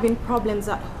you're having problems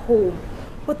at home,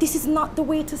 but this is not the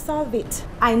way to solve it.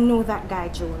 I know that guy,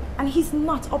 Joan, and he's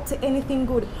not up to anything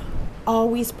good.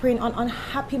 Always preying on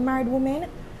unhappy married women.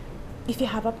 If you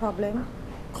have a problem,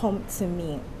 come to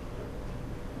me.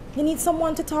 You need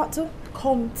someone to talk to?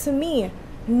 Come to me.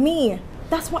 Me.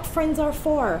 That's what friends are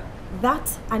for.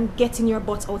 That and getting your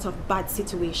butt out of bad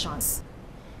situations.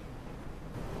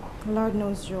 Lord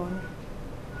knows, Joan,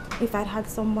 if I'd had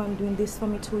someone doing this for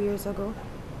me 2 years ago,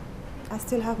 I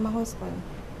still have my husband.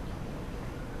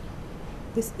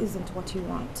 This isn't what you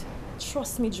want.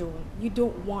 Trust me, Joan, you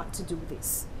don't want to do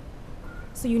this.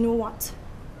 So you know what?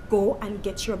 Go and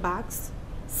get your bags,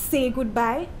 say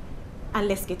goodbye, and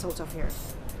let's get out of here.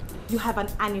 You have an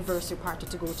anniversary party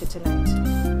to go to tonight.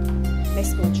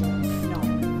 Let's go, Joan. No.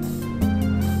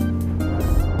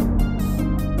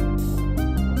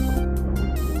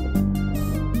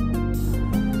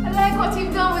 I like what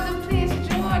you've done with the place,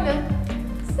 Joan.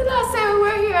 It's the last time we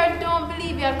were here, I don't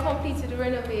believe you had completed the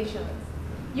renovations.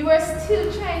 You were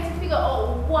still trying to figure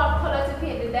out what color to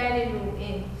paint the dining room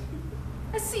in.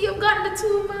 I see you've got the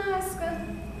two masks.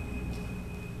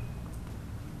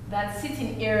 That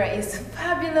sitting area is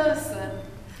fabulous.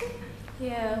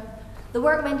 Yeah, the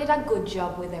workmen did a good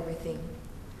job with everything.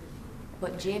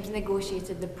 But James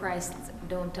negotiated the price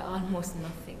down to almost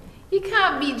nothing. You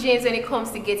can't beat James when it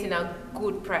comes to getting a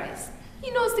good price.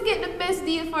 He knows to get the best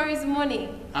deal for his money.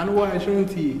 And why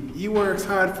shouldn't he? He works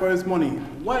hard for his money.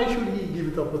 Why should he give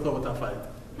it up without a fight?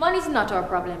 Money's not our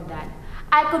problem, Dad.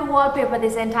 I could wallpaper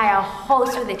this entire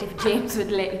house with it if James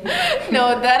would let me.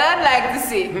 No, that I'd like to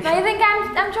see. Now you think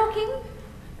I'm joking?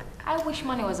 I wish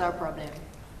money was our problem.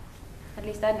 At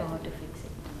least I know how to fix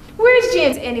it. Where's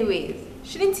James anyways?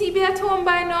 Shouldn't he be at home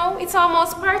by now? It's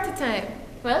almost party time.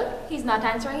 Well, he's not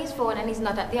answering his phone and he's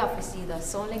not at the office either,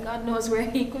 so only God knows where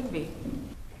he could be.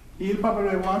 He'll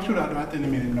probably want to that at any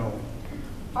minute now.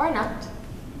 Or not.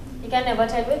 You can never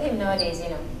tell with him nowadays,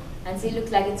 you know. And see, it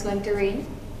looks like it's going to rain.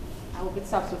 I hope it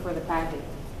stops before the party.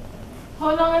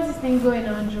 How long has this thing going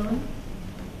on, Joan?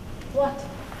 What?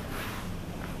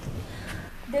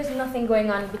 There's nothing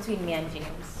going on between me and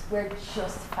James. We're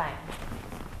just fine.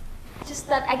 Just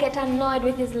that I get annoyed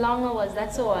with his long hours,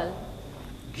 that's all.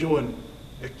 Joan,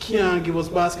 you can't give us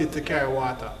basket to carry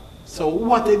water. So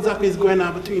what exactly is going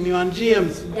on between you and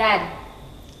James? Dad,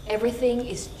 everything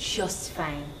is just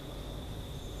fine.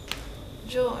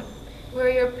 Joan, we're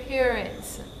your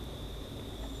parents.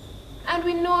 And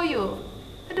we know you.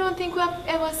 I don't think we have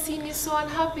ever seen you so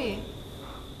unhappy.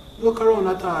 Look around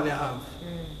at all you have.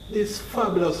 This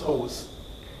fabulous house.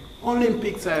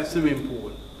 Olympic-sized swimming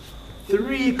pool.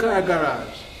 3-car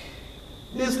garage.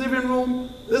 This living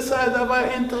room, the size of our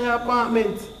entire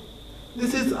apartment.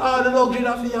 This is all the luxury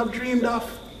that we have dreamed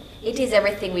of. It is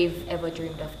everything we've ever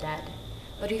dreamed of, Dad.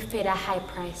 But we've paid a high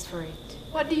price for it.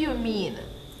 What do you mean?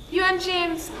 You and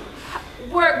James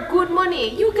work good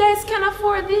money. You guys can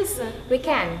afford this. We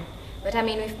can. But I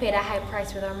mean, we've paid a high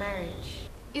price with our marriage.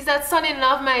 Is that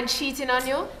son-in-law of mine cheating on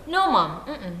you? No, Mom.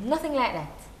 Nothing like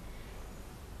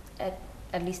that.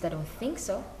 At least I don't think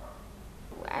so.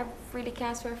 I really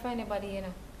can't swear for anybody, you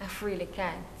know. I really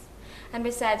can't. And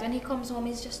besides, when he comes home,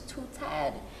 he's just too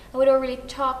tired. And we don't really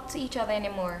talk to each other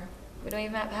anymore. We don't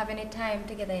even have any time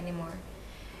together anymore.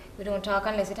 We don't talk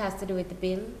unless it has to do with the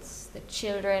bills, the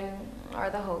children, or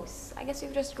the house. I guess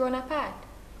we've just grown apart.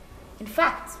 In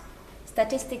fact,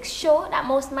 statistics show that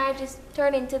most marriages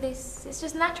turn into this. It's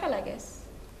just natural, I guess.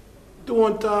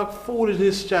 Don't talk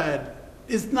foolishness, child.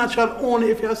 It's natural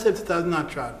only if you accept it as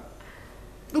natural.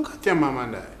 Look at your mom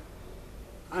and I.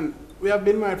 And we have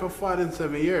been married for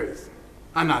 47 years.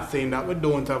 I'm not saying that we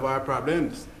don't have our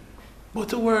problems. But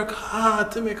to work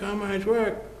hard to make our marriage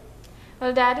work.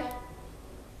 Well, Dad,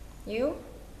 you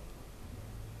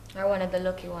are one of the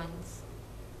lucky ones.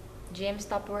 James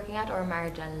stopped working at our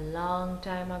marriage a long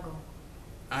time ago.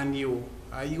 And you?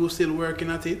 Are you still working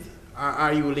at it? Or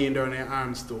are you laying down your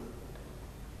arms too?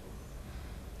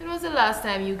 When was the last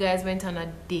time you guys went on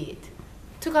a date?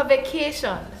 Took a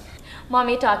vacation?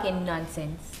 Mommy talking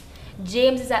nonsense.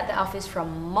 James is at the office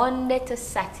from Monday to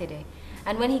Saturday.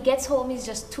 And when he gets home, he's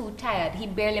just too tired. He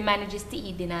barely manages to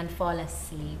eat dinner and fall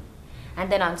asleep.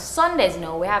 And then on Sundays,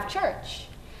 no, we have church.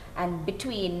 And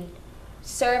between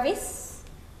service,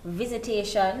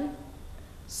 visitation,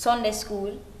 Sunday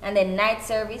school, and then night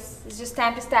service, it's just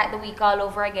time to start the week all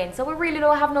over again. So we really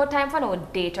don't have no time for no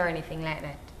date or anything like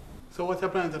that. So what you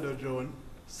plan to do, Joan?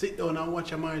 Sit down and watch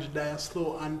your marriage die a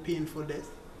slow and painful death?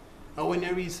 Or when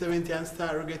you reach 70 and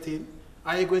start regretting,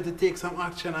 are you going to take some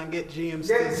action and get James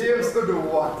Get James to do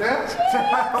what,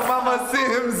 eh? Mama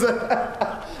Sims.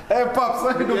 Hey, Pops,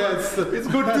 how you doing? Yes. It's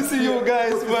good to see you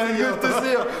guys, man. Good to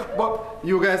see you. But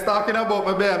you guys talking about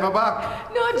my behind my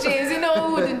back? No, James, you know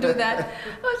we wouldn't do that.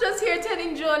 I was just here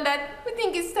telling Joan that we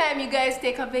think it's time you guys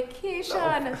take a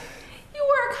vacation. You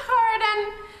work hard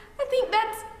and I think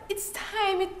that it's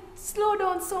time you slow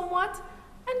down somewhat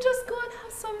and just go and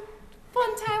have some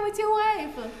fun time with your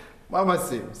wife. Mama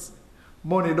Sims,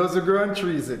 money doesn't grow on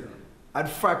trees, and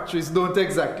factories don't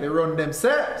exactly run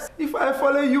themselves. If I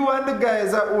follow you and the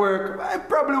guys at work, I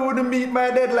probably wouldn't meet my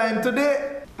deadline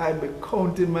today. I'd be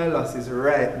counting my losses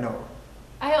right now.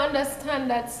 I understand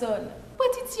that, son. But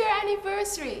it's your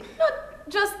anniversary. Not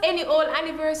just any old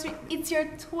anniversary, it's your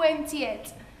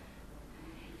 20th.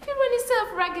 If you run yourself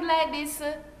ragged like this,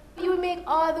 you will make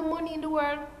all the money in the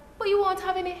world, but you won't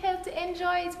have any health to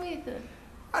enjoy it with.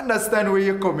 Understand where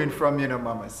you're coming from, you know,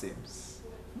 Mama Sims.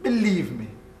 Believe me.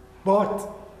 But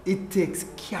it takes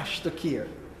cash to care.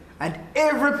 And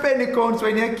every penny counts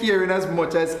when you're caring as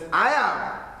much as I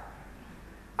am.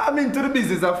 I'm into the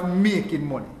business of making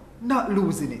money, not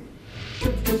losing it.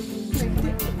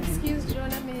 Excuse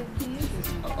John a minute, please.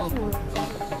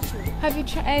 Have you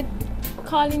tried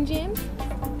calling James?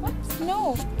 What?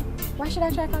 No. Why should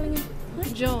I try calling him?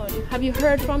 John, have you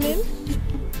heard from him?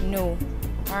 No.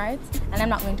 Alright? And I'm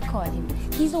not going to call him.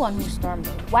 He's the one who stormed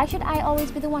out. Why should I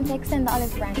always be the one to extend the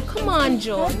olive branch? Come on,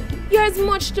 John. You're as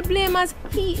much to blame as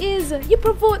he is. You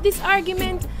provoked this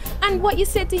argument, and what you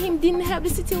said to him didn't help the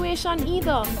situation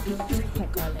either.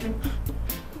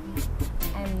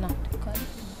 I'm not calling.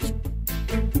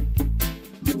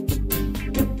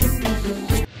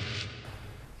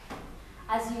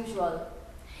 As usual,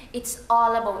 it's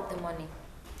all about the money.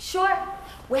 Sure,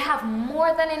 we have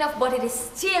more than enough, but it is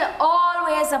still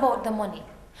always about the money.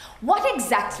 What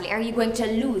exactly are you going to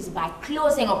lose by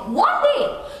closing up one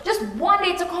day? Just one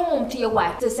day to come home to your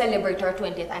wife to celebrate her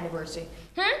 20th anniversary.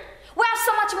 We have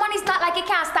so much money, it's not like you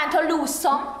can't stand to lose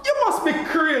some. You must be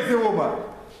crazy, woman.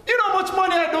 You know how much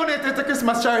money I donated to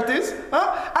Christmas charities?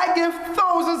 I gave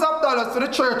thousands of dollars to the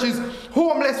church's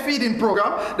homeless feeding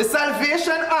program, the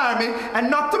Salvation Army,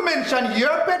 and not to mention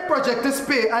your pet project to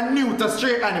spay and neuter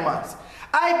stray animals.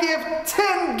 I gave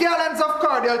 10 gallons of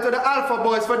cordial to the Alpha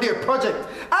Boys for their project.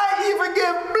 I even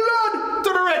gave blood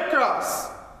to the Red Cross.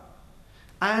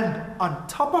 And on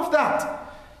top of that,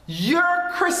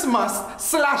 your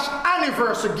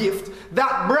Christmas/anniversary gift,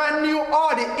 that brand new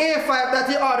Audi A5 that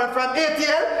you ordered from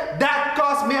ATL, that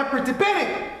cost me a pretty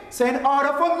penny. So in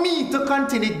order for me to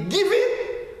continue giving,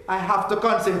 I have to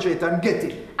concentrate on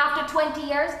getting. After 20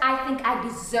 years, I think I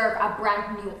deserve a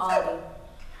brand new Audi.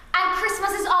 And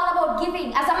Christmas is all about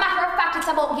giving. As a matter of fact, it's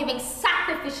about giving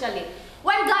sacrificially.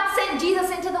 When God sent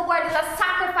Jesus into the world, it's a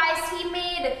sacrifice he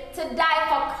made to die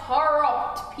for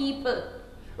corrupt people.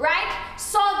 Right?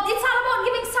 So it's all about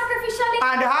giving sacrificially.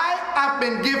 And I have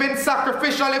been giving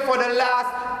sacrificially for the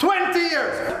last 20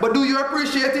 years. But do you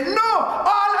appreciate it? No!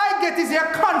 All I get is your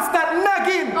constant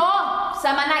nagging. Oh, so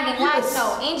I'm a nagging wife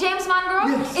now. Ain't James Monroe?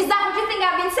 Yes. Is that what you think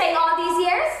I've been saying all these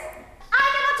years? I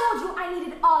never told you I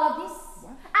needed all of this.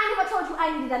 What? I never told you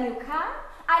I needed a new car.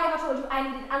 I never told you I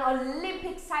needed an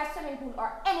Olympic-sized swimming pool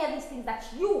or any of these things that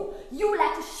you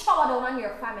like to shower down on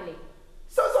your family.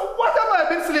 So what have I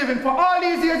been slaving for all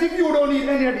these years if you don't need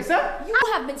any of this, huh? You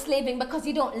have been slaving because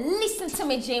you don't listen to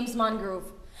me, James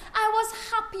Mangrove. I was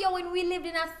happier when we lived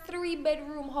in a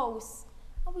 3-bedroom house.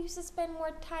 And we used to spend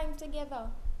more time together.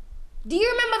 Do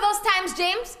you remember those times,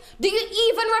 James? Do you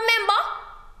even remember?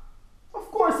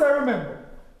 Of course I remember.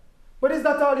 But is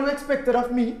that all you expected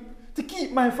of me? To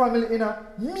keep my family in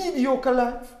a mediocre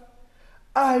life?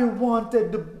 I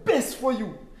wanted the best for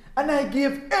you. And I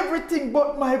gave everything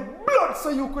but my blood so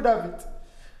you could have it.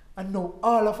 And now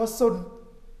all of a sudden,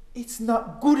 it's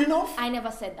not good enough? I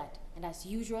never said that. And as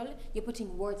usual, you're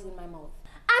putting words in my mouth.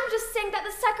 I'm just saying that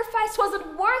the sacrifice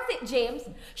wasn't worth it, James.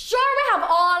 Sure, we have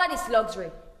all of this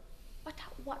luxury. But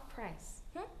at what price?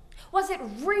 Was it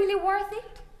really worth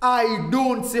it? I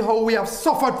don't see how we have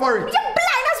suffered for it. You're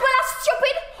blind as well as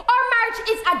stupid. Our marriage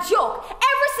is a joke.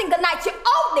 Every single night you're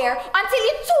out there until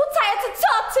you're too tired to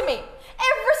talk to me.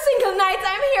 Every single night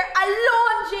I'm here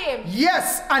alone, James.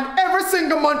 Yes, and every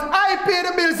single month I pay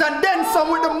the bills and then some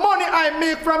with the money I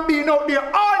make from being out there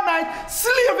all night,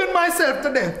 slaving myself to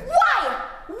death. Why?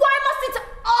 Why must it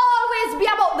always be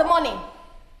about the money?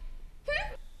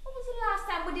 When was the last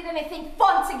time we did anything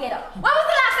fun together? When was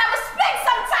the last time we spent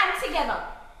some time together?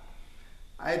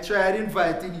 I tried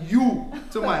inviting you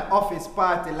to my office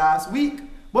party last week.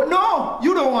 But no,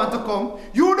 you don't want to come.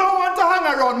 You don't want to hang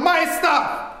around my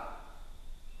stuff.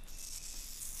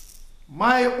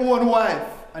 My own wife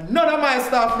and none of my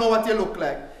staff know what you look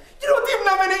like. You don't even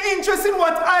have any interest in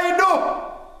what I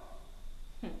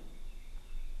do.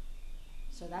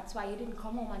 So that's why you didn't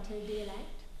come home until daylight?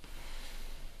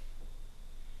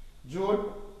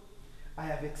 Joan, I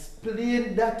have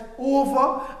explained that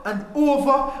over and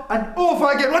over and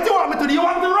over again. What do you want me to do? You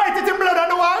want me to write it in blood on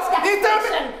the walls?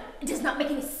 It does not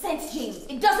make any sense, James.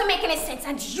 It doesn't make any sense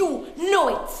and you know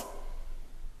it.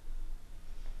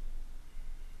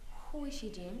 Who is she,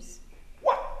 James?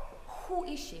 What? Who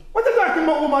is she? What are you talking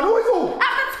about, woman? Who is who?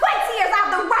 After 20 years, I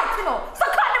have the right to know. So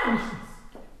call them.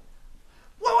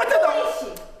 Who is she?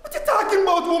 What are you talking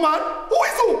about, woman? Who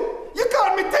is who? You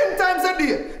call me 10 times a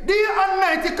day. Day and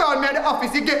night you call me at the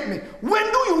office, you get me. When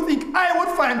do you think I would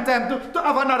find time to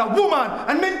have another woman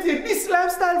and maintain this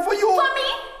lifestyle for you? For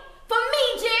me?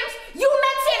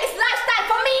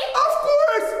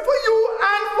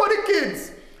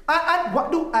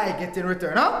 get in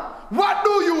return, huh? What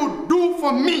do you do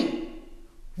for me?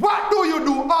 What do you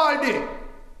do all day?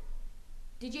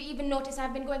 Did you even notice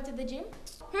I've been going to the gym?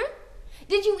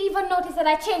 Did you even notice that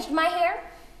I changed my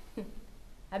hair?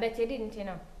 I bet you didn't, you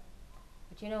know.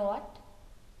 But you know what?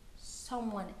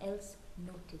 Someone else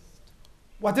noticed.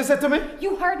 What you said to me?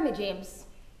 You heard me, James.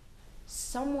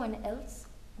 Someone else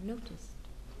noticed.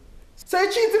 So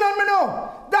you're cheating on me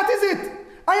now? That is it.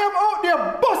 I am out there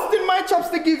busting my chops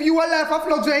to give you a life of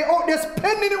luxury. Out there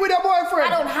spending it with your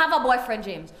boyfriend. I don't have a boyfriend,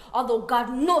 James. Although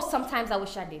God knows sometimes I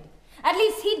wish I did. At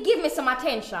least he'd give me some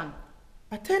attention.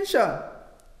 Attention?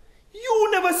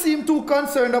 You never seem too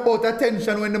concerned about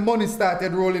attention when the money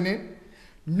started rolling in.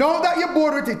 Now that you're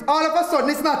bored with it, all of a sudden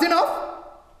it's not enough?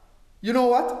 You know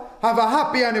what? Have a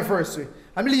happy anniversary.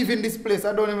 I'm leaving this place.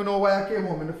 I don't even know why I came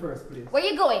home in the first place. Where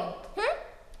you going?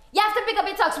 You have to pick up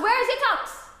your tux. Where is your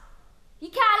tux? You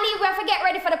can't leave. We have to get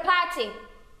ready for the party.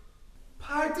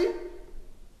 Party?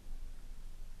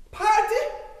 Party?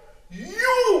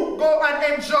 You go and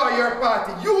enjoy your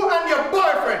party. You and your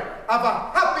boyfriend have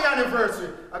a happy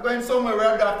anniversary. I'm going somewhere where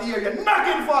I don't have to hear your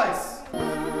knocking voice.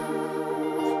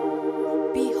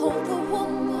 Behold the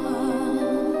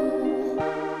woman,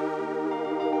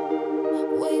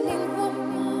 wailing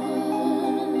woman.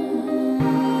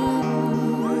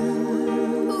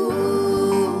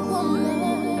 Ooh,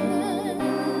 woman.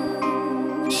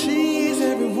 She's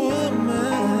every woman.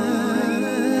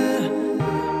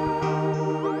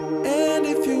 And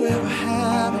if you ever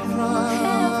have a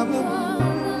problem,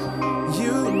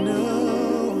 you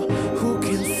know who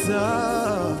can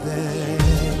solve them.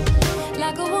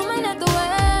 Like a woman at the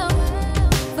well,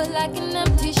 but like an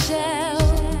empty shell.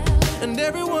 And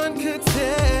everyone could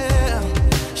tell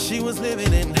she was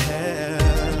living in hell.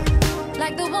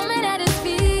 Like the woman at his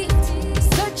feet,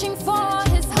 searching for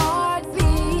his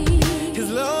heartbeat. His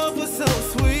love was so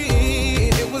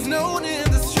sweet, it was known in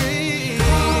the street.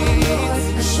 Come,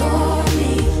 Lord, assure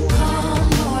me. Come,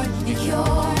 Lord, and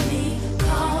cure me.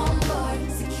 Come, Lord,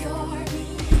 secure me.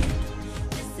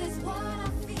 This is what I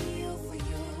feel for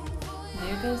you.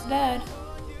 There goes Dad,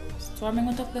 storming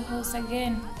out of the house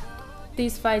again.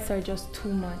 These fights are just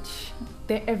too much.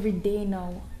 They're every day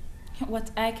now. What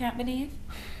I can't believe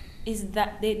is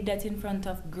that they did that in front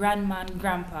of Grandma and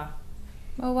Grandpa.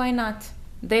 Well, why not?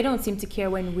 They don't seem to care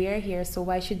when we're here, so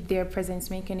why should their presence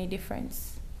make any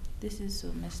difference? This is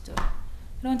so messed up.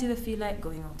 I don't even feel like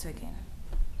going out again.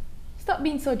 Stop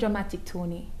being so dramatic,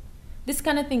 Tony. This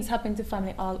kind of things happen to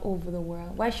family all over the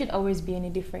world. Why should ours be any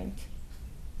different?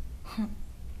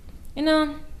 You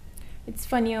know, it's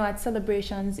funny how at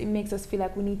celebrations it makes us feel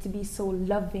like we need to be so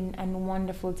loving and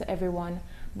wonderful to everyone,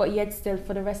 but yet still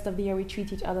for the rest of the year we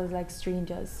treat each other like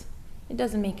strangers. It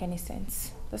doesn't make any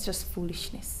sense. That's just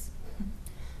foolishness.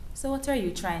 So what are you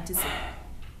trying to say?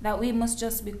 That we must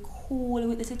just be cool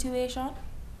with the situation?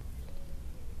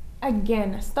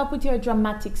 Again, stop with your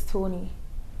dramatics, Tony.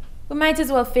 We might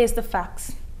as well face the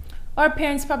facts. Our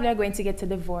parents probably are going to get a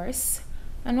divorce.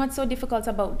 And what's so difficult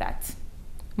about that?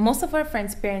 Most of our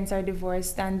friends' parents are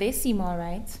divorced and they seem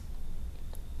alright.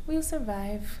 We'll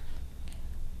survive.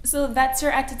 So that's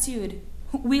your attitude?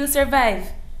 We'll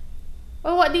survive?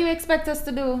 Well, what do you expect us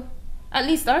to do? At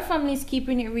least our family's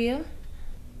keeping it real.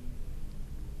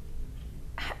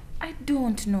 I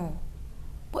don't know.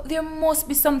 But there must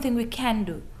be something we can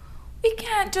do. We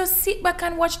can't just sit back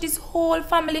and watch this whole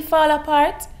family fall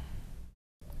apart.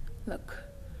 Look,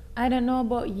 I don't know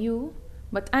about you,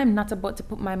 but I'm not about to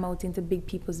put my mouth into big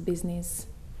people's business.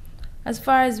 As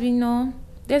far as we know,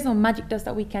 there's no magic dust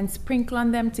that we can sprinkle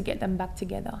on them to get them back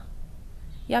together.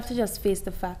 You have to just face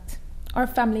the fact. Our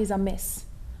family is a mess.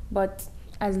 But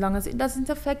as long as it doesn't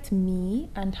affect me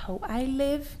and how I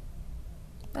live,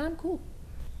 then I'm cool.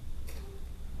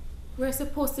 We're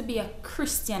supposed to be a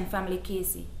Christian family,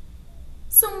 Casey.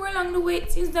 Somewhere along the way,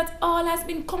 it seems that all has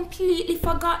been completely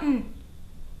forgotten.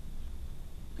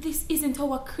 This isn't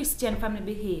how a Christian family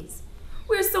behaves.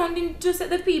 We're sounding just like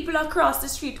the people across the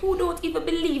street who don't even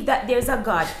believe that there's a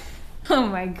God. Oh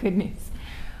my goodness.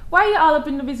 Why are you all up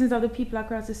in the business of the people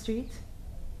across the street?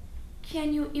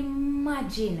 Can you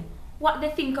imagine what they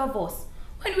think of us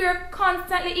when we are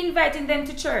constantly inviting them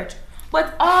to church,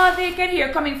 but all they can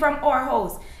hear coming from our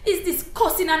house is this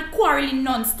cussing and quarreling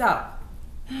non-stop?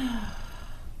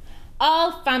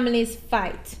 All families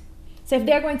fight. So if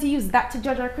they're going to use that to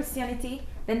judge our Christianity,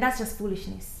 then that's just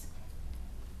foolishness.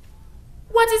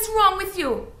 What is wrong with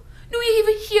you? Do you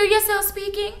even hear yourself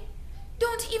speaking?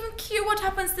 Don't you even care what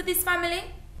happens to this family?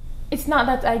 It's not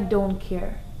that I don't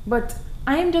care, but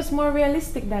I'm just more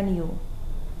realistic than you.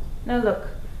 Now look,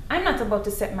 I'm not about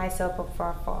to set myself up for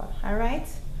a fall, alright?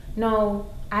 No,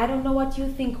 I don't know what you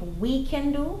think we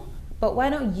can do, but why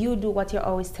don't you do what you're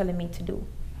always telling me to do?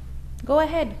 Go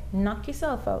ahead, knock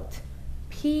yourself out.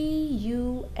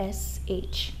 P-U-S-H.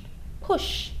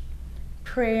 Push.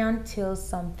 Pray until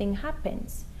something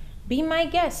happens. Be my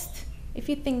guest. If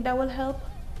you think that will help,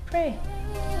 pray.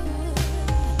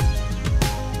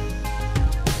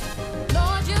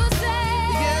 Lord, you say,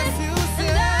 yes, you say,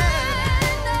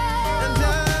 and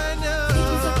I know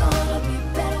things are gonna be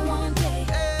better one day.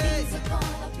 Things are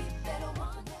gonna be better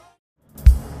one day.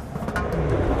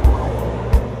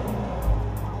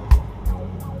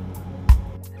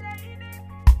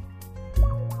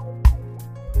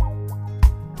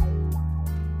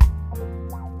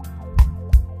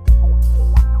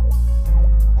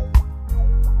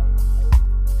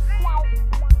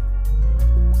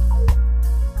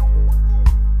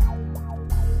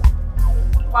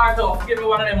 Part off, give me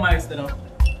one of them mics, you know.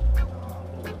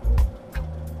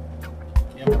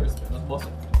 Yeah, first, let's bust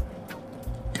it.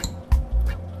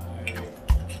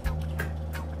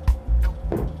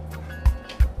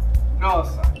 No,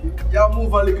 sir. You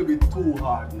move a little bit too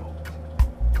hard now.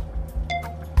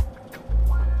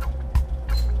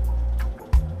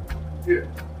 Here,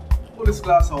 pull this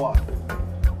glass of water.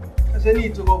 Because you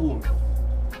need to go home.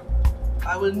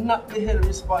 I will not be held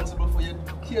responsible for your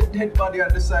dead body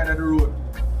at the side of the road.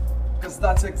 Because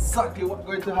that's exactly what's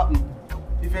going to happen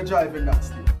if you're driving that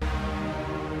state.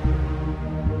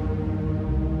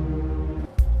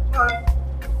 Man,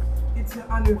 it's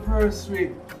your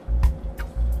anniversary.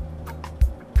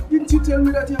 Didn't you tell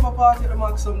me that you have a party at the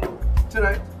Maxim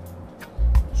tonight?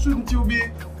 Shouldn't you be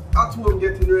at home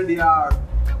getting ready or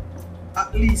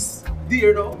at least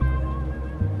there now?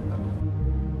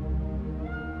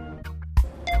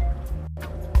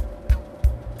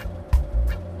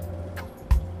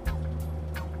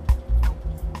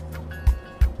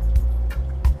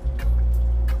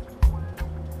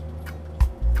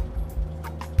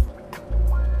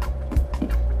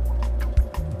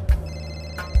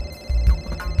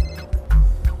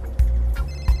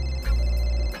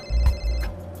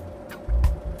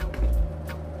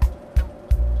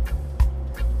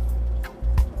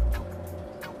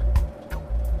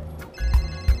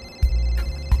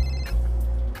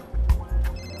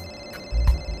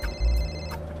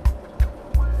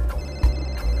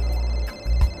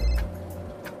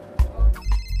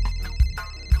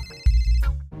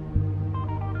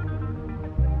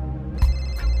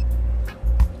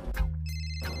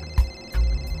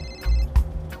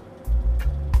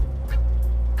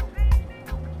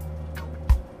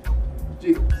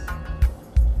 James,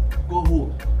 go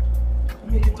home.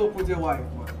 Make it up with your wife,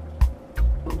 man.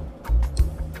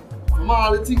 From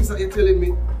all the things that you're telling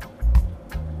me,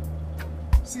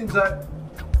 seems like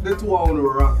the two are on the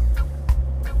wrong.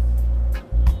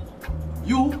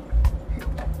 You're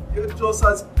just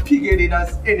as pig-headed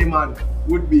as any man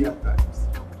would be at times.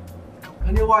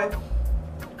 And your wife,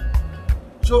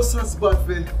 just as bad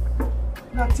for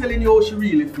not telling you how she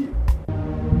really feels.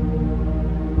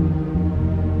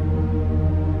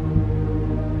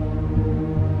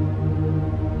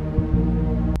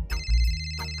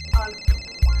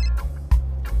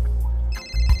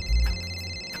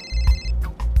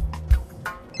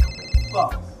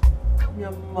 Boss, me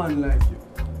a man like you.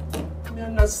 Me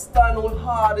understand how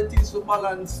hard it is to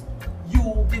balance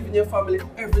you giving your family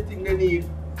everything they need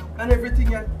and everything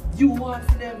that you want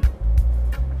for them.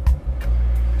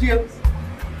 James,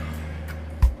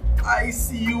 I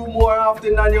see you more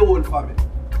often than your own family.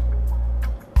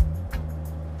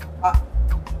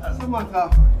 As a matter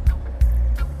of fact,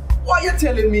 why are you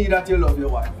telling me that you love your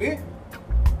wife, eh?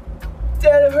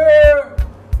 Tell her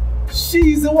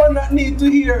she's the one that needs to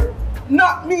hear.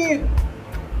 Not me!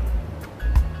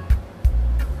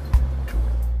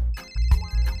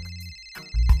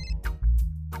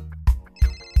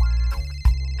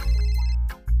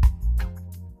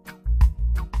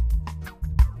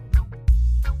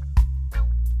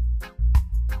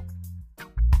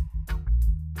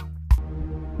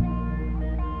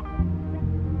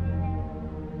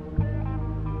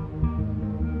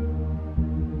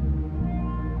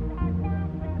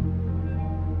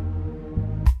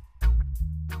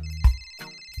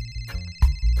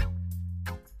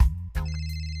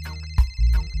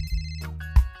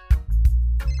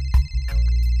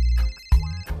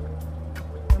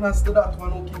 And as to that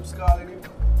one who keeps calling him,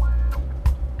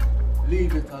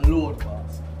 leave it alone,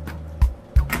 boss.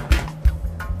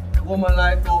 Woman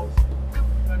like those,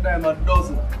 and I'm a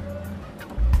dozen.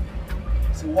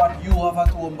 See what you have at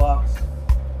home, boss,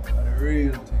 are the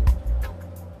real thing.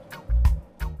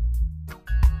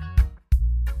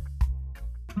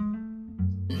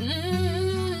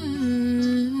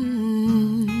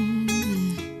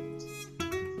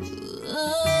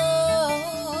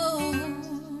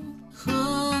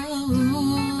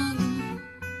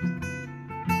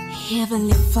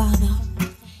 Heavenly Father,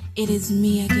 it is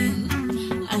me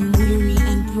again. I'm weary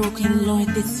and broken, Lord.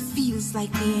 This feels like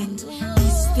the end.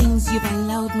 These things you've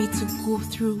allowed me to go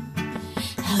through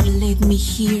have led me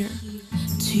here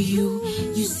to you.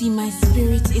 You see, my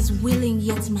spirit is willing,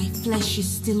 yet my flesh is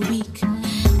still weak.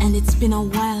 And it's been a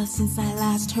while since I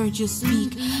last heard you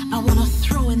speak. I wanna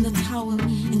throw in the towel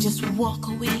and just walk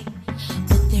away.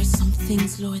 But there's some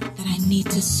things, Lord, that I need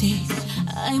to say.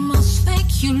 I must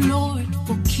thank you, Lord,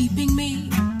 for keeping me,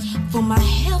 for my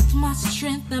health, my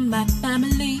strength, and my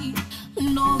family,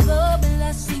 and all the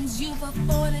blessings you've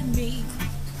afforded me.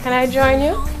 Can I join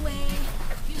you?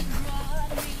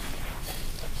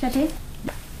 Shetty?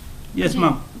 Yes,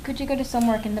 ma'am. Could you go do some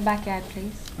work in the backyard,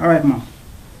 please? All right, ma'am.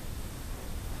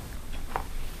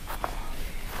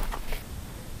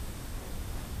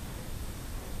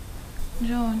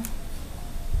 John,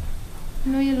 I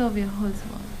know you love your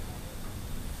husband,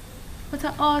 but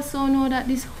I also know that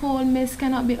this whole mess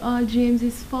cannot be all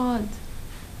James's fault.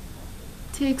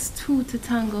 Takes two to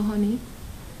tango, honey.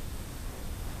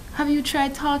 Have you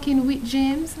tried talking with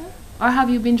James, or have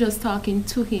you been just talking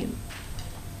to him?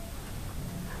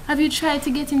 Have you tried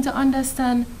to get him to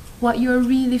understand what you're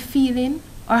really feeling,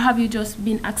 or have you just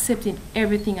been accepting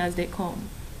everything as they come?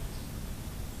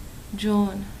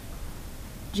 John,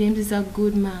 James is a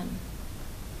good man.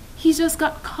 He just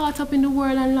got caught up in the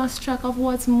world and lost track of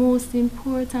what's most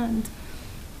important.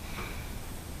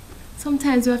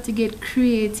 Sometimes we have to get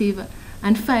creative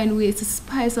and find ways to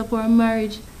spice up our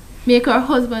marriage, make our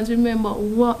husbands remember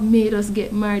what made us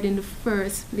get married in the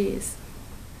first place.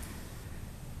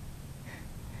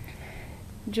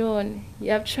 John,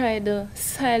 you have tried the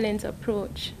silent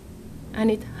approach, and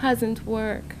it hasn't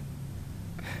worked.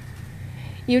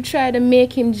 You tried to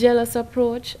make him jealous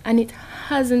approach, and it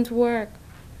hasn't worked.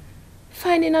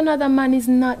 Finding another man is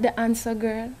not the answer,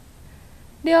 girl.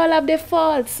 They all have their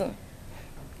faults.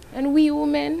 And we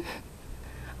women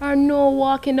are no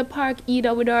walk in the park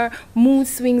either, with our mood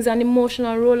swings and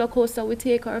emotional roller coaster we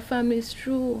take our families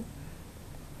through.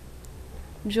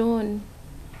 John,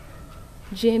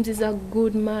 James is a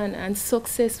good man and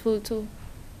successful too.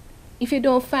 If you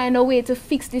don't find a way to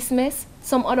fix this mess,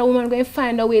 some other woman going to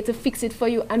find a way to fix it for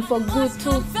you, and for good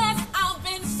too. I've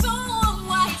been so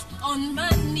unwise. On my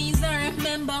knees I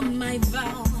remember my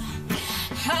vow.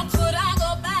 How could I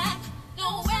go back?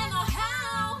 No when or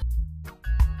how?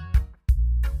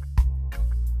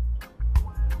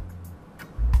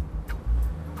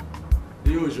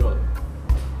 The usual.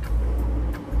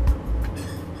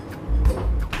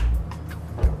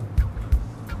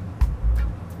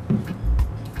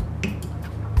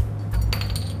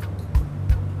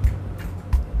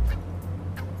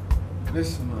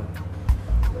 Listen, man.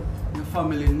 Your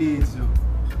family needs you.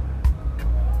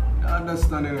 You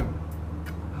understand, you know?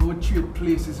 I would trade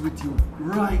places with you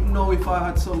right now if I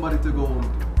had somebody to go home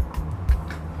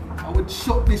to. I would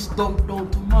shut this dump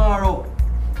down tomorrow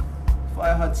if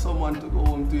I had someone to go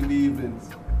home to in the evenings.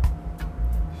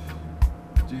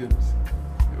 James,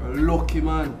 you're a lucky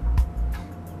man.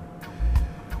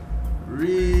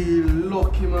 Real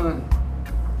lucky man.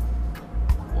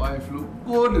 Wife look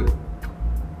good.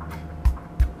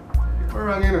 We're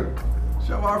wrong, you know.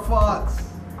 She have our faults.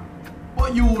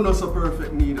 But you not so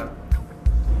perfect neither.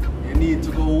 You need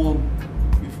to go home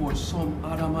before some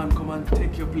other man come and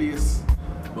take your place.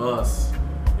 Boss,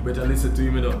 you better listen to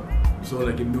him, you know. You sound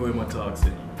like him know him a talk,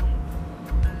 say.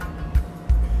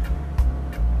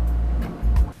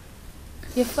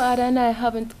 Your father and I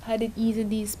haven't had it easy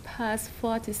these past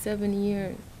 47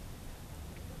 years.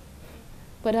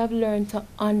 But I've learned to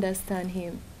understand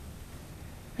him.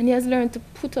 And he has learned to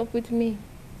put up with me.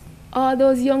 All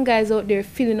those young guys out there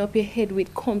filling up your head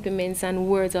with compliments and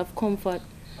words of comfort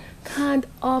can't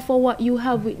offer what you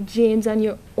have with James and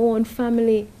your own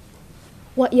family.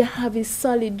 What you have is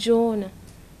solid, Joan.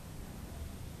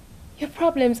 Your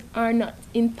problems are not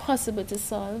impossible to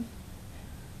solve.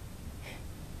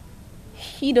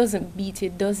 He doesn't beat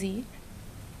it, does he?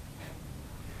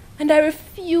 And I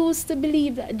refuse to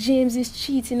believe that James is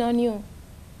cheating on you.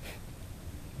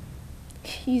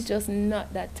 He's just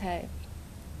not that type.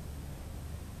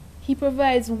 He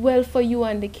provides well for you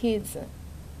and the kids.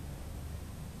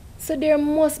 So there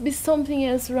must be something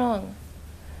else wrong.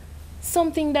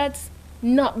 Something that's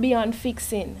not beyond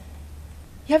fixing.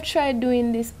 You have tried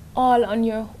doing this all on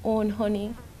your own,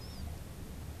 honey.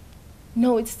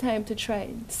 Now it's time to try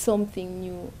something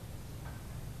new.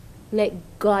 Let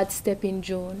God step in,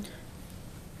 Joan.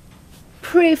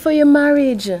 Pray for your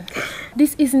marriage.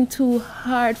 This isn't too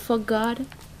hard for God.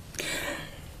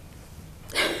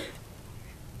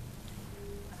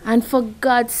 And for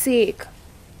God's sake,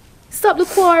 stop the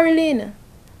quarreling.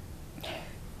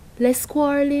 Less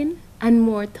quarreling and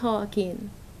more talking.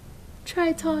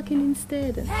 Try talking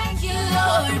instead. Thank you,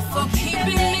 Lord, for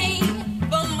keeping me,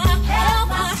 for my health,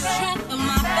 my strength, and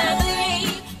my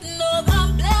family. Know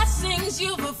the blessings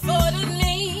you've afforded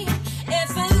me.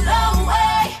 It's a long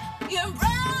way you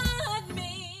brought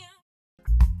me.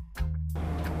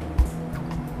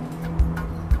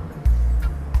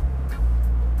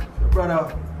 So,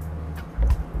 brother,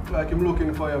 like him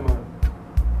looking for you, man.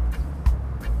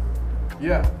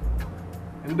 Yeah,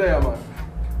 him there, man.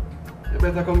 You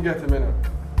better come get him, you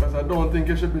because I don't think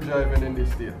you should be driving in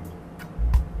this state.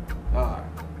 Alright,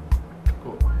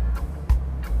 cool.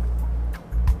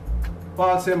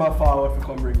 Paul say my father if you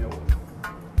come bring you home.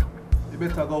 You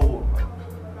better go home, man.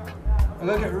 I'm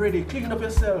gonna get ready, clean up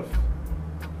yourself.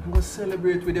 I'm gonna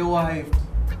celebrate with your wife.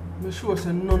 Make sure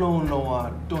say no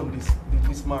done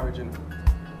this marriage, you know.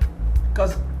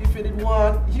 Because if you didn't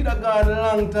want, you'd have gone a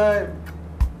long time.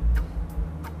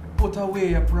 Put away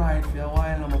your pride for a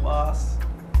while, I'm a boss.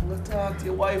 I'm gonna talk to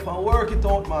your wife and work it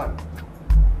out, man.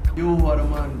 You are the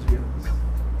man, James.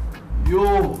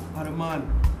 You are the man.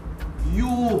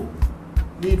 You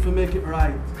need to make it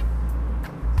right.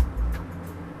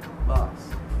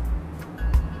 Boss.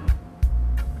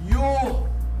 You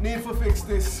need to fix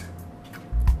this.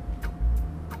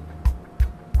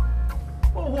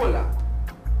 Oh, hold on.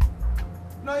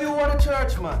 Now you are the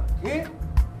church man, eh?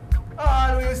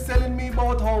 Always telling me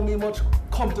about how me much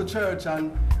come to church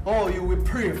and how you will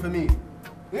pray for me.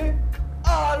 Eh?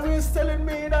 Always telling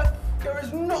me that there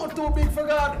is nothing too big for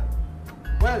God.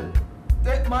 Well,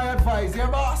 take my advice here,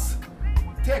 boss.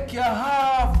 Take your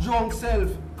half-drunk self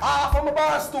off of my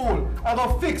bar stool and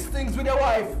go fix things with your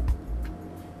wife.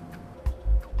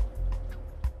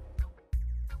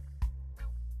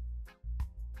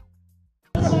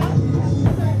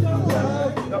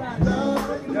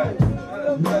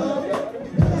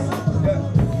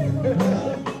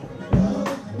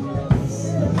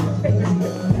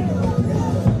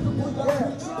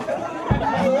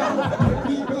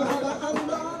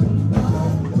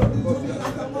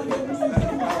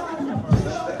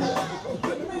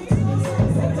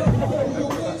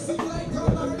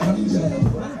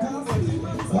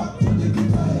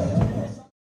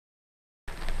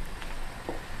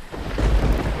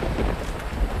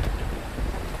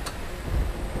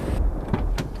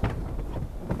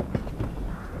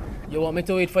 You want me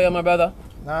to wait for you, my brother?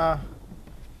 Nah,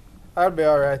 I'll be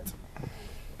alright.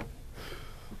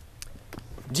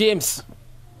 James,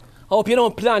 I hope you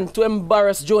don't plan to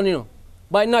embarrass Joan, you know,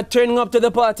 by not turning up to the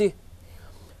party.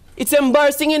 It's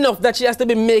embarrassing enough that she has to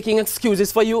be making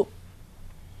excuses for you.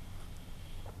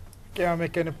 Can't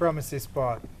make any promises,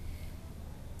 Paul.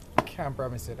 Can't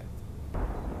promise you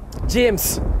that.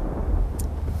 James,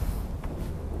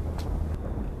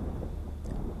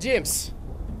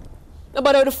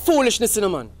 about the foolishness in a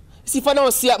man. See, if I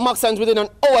don't see at Max Hands within an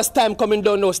hour's time coming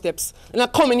down those steps, and I'm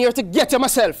coming here to get you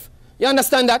myself. You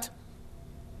understand that?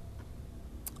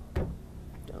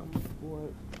 Damn boy.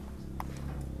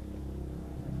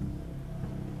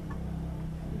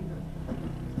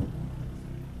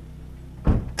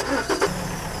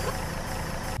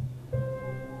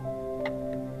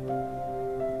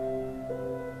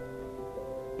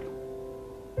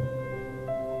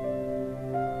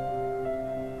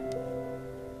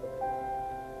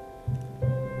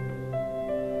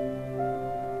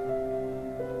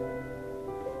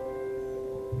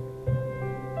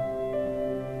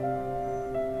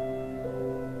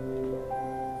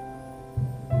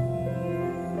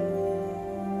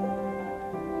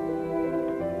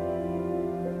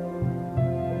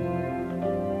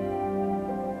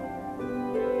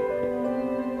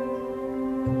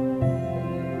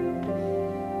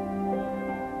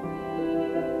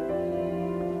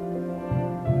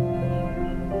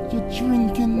 You're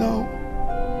drinking now.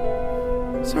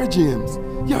 Sir James,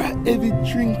 you're a heavy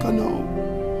drinker now.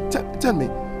 Tell me,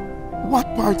 what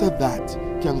part of that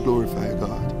can glorify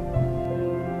God?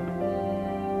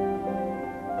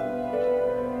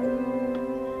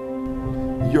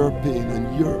 Your pain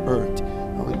and your hurt,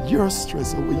 your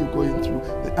stress and what you're going through,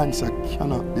 the answer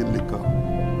cannot be liquor.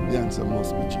 The answer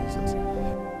must be Jesus.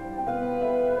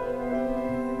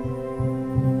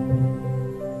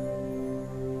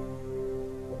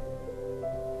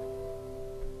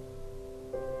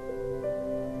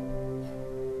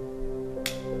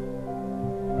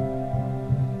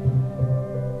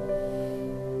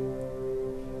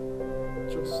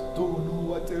 Just don't know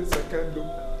what else I can do.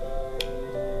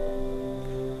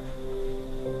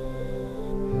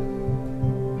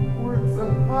 Work so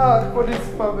hard for this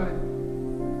family.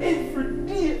 Every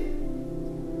day.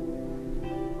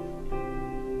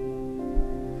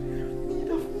 In need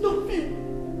of nothing.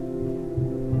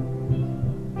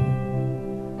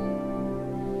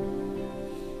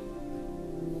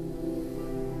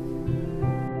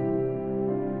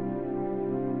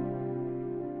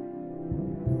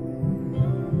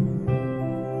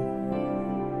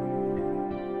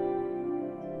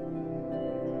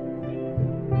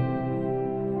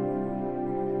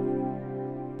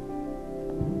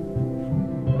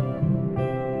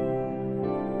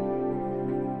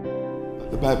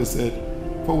 Bible said,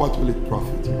 for what will it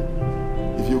profit you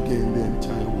if you gain the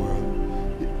entire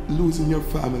world? Losing your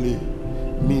family,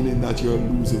 meaning that you're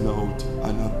losing out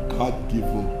on a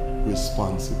God-given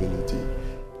responsibility.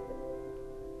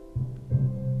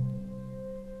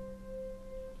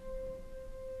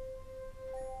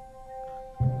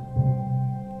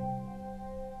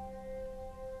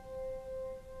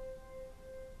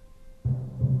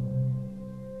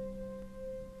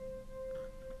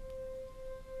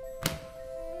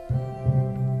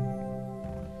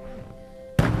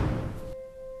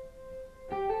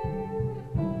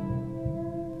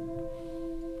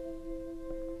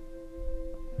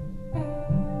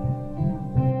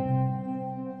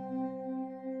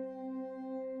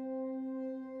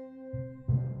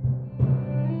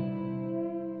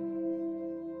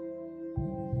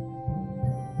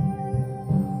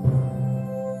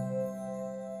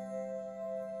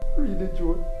 Really,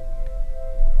 Joe?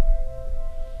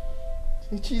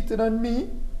 You cheated on me?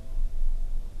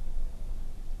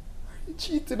 Are you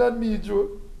cheating on me, Joe?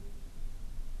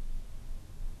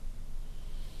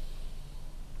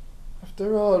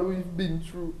 After all we've been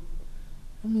through,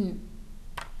 I mean,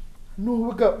 I know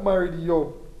we got married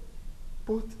young,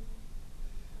 but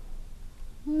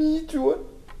me, Joe?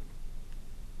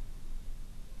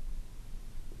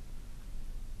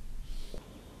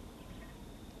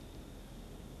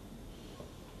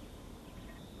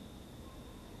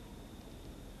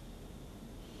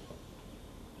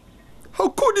 How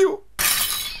could you?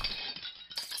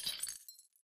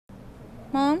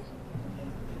 Mom,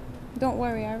 don't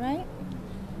worry, all right?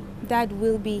 Dad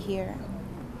will be here.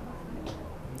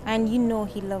 And you know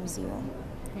he loves you.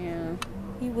 Yeah.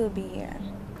 He will be here,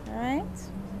 all right?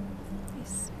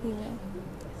 Yes, he will.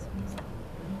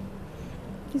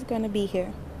 He's gonna be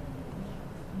here.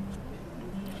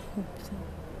 Hope so.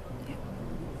 Yeah,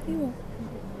 he will.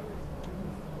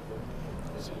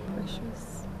 So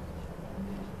precious.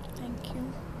 Thank you.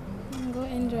 Go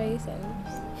enjoy yourselves.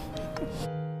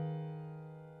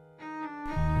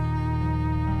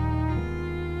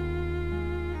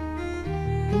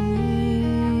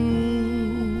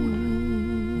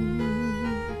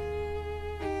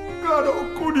 God, how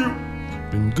could you?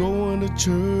 Been going to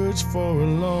church for a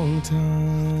long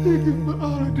time. Taking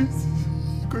all of this.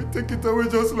 Could take it away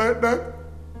just like that?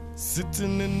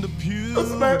 Sitting in the pew,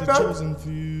 Just like the that? chosen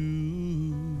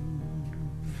few.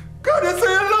 God, you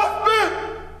say you love me!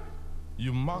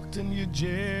 You mocked and you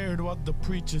jeered what the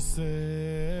preacher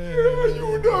said. Yeah,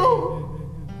 you know.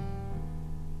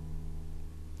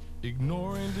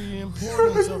 Ignoring the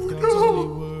importance of God's holy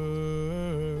word.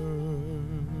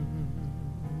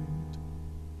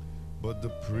 But the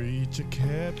preacher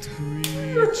kept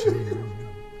preaching.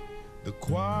 The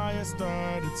choir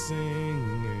started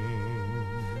singing.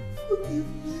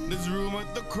 There's room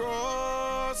at the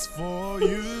cross for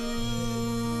you.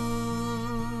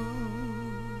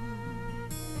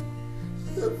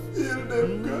 I feel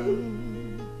them,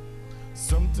 God.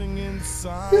 Something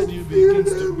inside you begins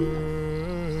to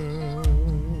burn.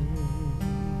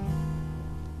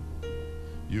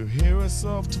 You hear a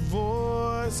soft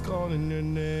voice calling your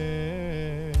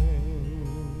name.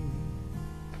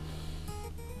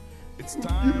 It's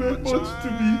time You meant much to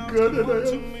me, God, and I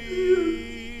am here.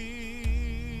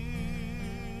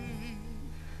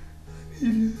 I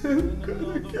need help, God.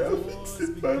 I can't fix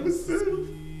it by myself.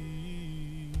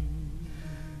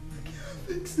 I can't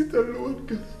fix it alone,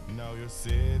 God. Now you're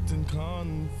sitting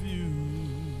confused.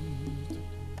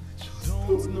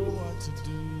 Don't know what to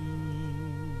do.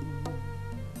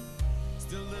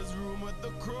 Still there's room at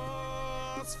the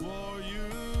cross for you.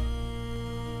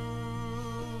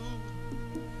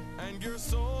 And your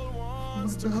soul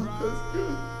wants to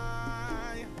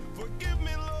cry. Forgive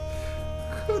me,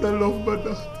 Lord. God, I love my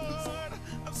daughters.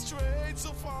 I've strayed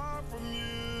so far from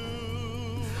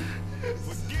you. God,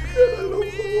 I love my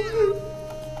wife.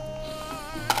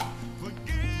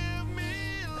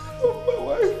 I love my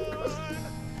wife, God.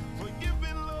 Forgive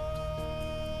me, Lord.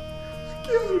 I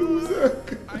can't lose her.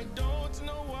 I don't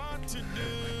know what to do.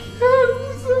 I can't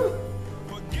lose her.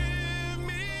 Forgive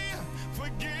me,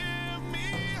 forgive me,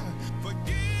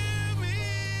 forgive me,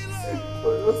 Lord.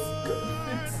 For us, God,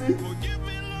 fix it. Forgive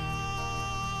me, Lord.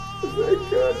 I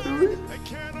can't do it. I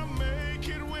cannot make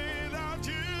it without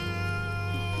you.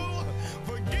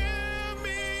 Forgive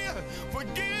me,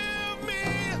 forgive me,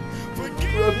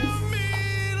 forgive me.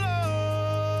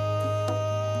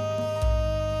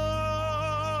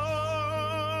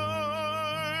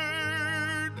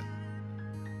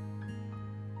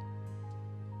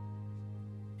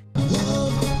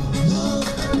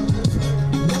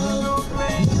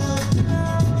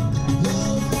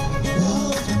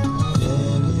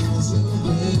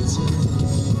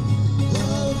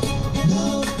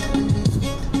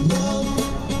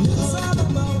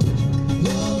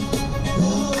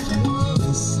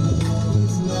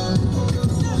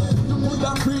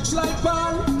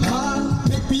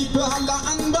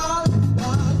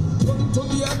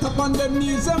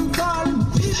 rise and fall.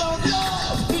 Without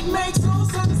love, it makes no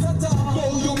sense at all.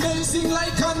 Though you may sing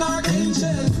like an archangel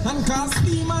and cast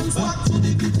demons back to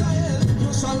the pit of hell,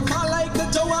 you shall fall like the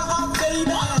Tower of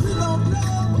Babel. Without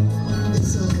love,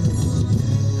 it's over.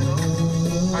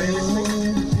 Are you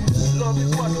listening? Love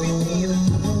is what we need.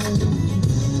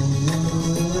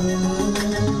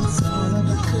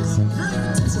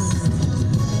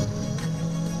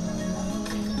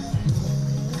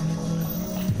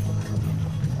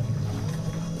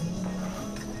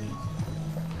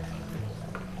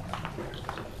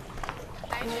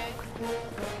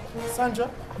 Sandra,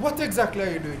 what exactly are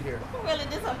you doing here? Well,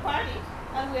 it is a party,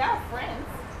 and we are friends.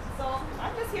 So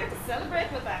I'm just here to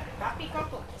celebrate with a happy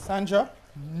couple. Sandra,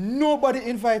 nobody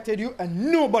invited you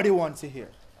and nobody wants you here.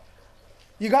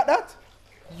 You got that?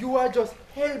 You are just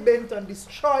hell-bent on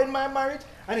destroying my marriage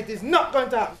and it is not going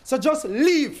to happen. So just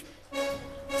leave.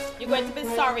 You're going to be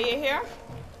sorry you're here.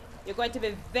 You're going to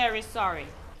be very sorry.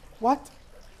 What?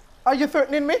 Are you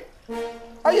threatening me?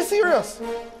 Are you serious?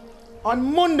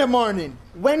 On Monday morning,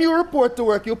 when you report to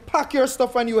work, you pack your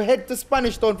stuff and you head to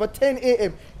Spanish Town for 10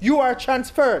 a.m. You are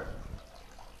transferred.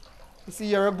 You see,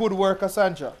 you're a good worker,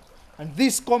 Sandra. And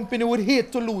this company would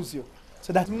hate to lose you.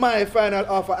 So that's my final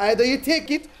offer. Either you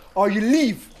take it or you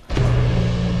leave.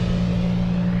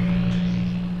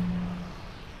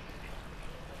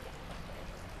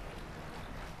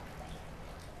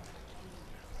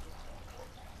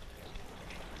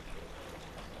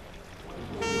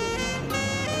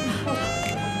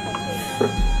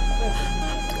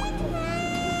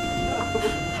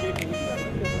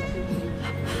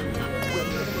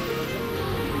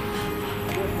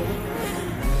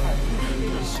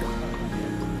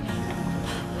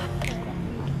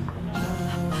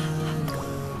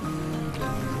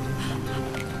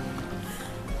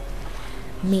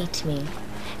 Meet me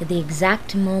at the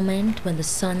exact moment when the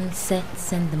sun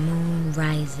sets and the moon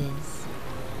rises.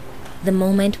 The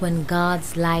moment when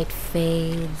God's light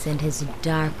fades and his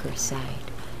darker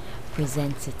side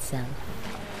presents itself.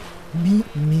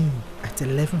 Meet me at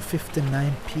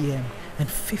 11:59 p.m. and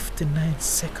 59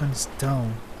 seconds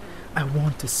down. I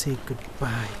want to say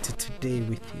goodbye to today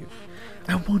with you.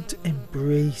 I want to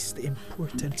embrace the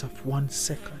importance of 1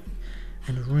 second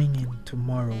and ring in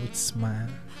tomorrow with smile.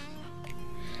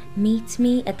 Meet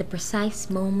me at the precise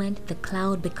moment the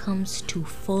cloud becomes too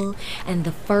full and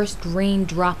the first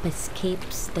raindrop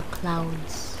escapes the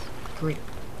cloud's grip.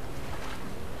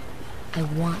 I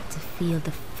want to feel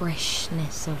the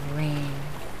freshness of rain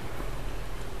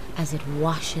as it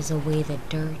washes away the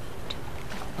dirt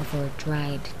of our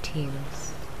dried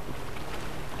tears.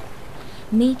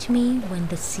 Meet me when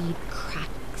the seed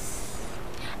cracks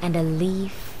and a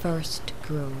leaf first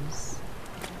grows.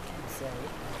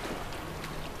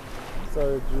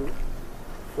 Sorry, Drew,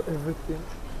 for everything.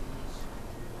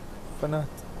 For not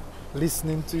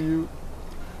listening to you.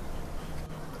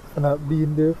 For not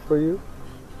being there for you.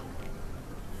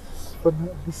 For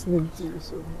not listening to you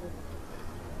so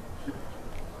much.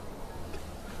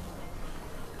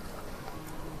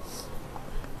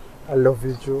 I love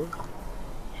you, Joe.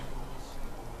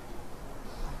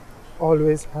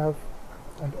 Always have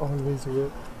and always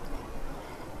will.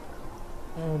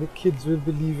 The kids will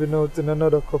be leaving out in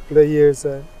another couple of years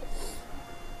and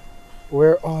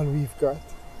we're all we've got.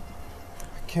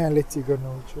 I can't let you go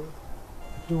now, Joe.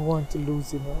 I don't want to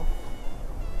lose you now.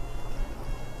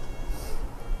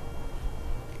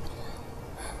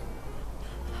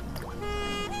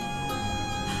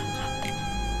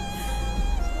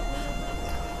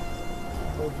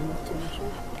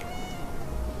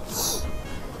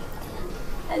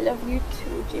 I love you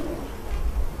too, Jimmy.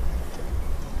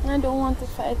 I don't want to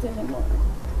fight anymore.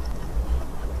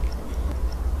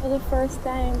 For the first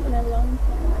time in a long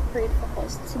time, I prayed for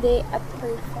us. Today, I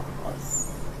prayed for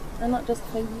us. And not just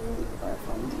for you or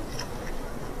for me.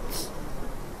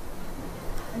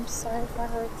 I'm sorry if I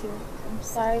hurt you. I'm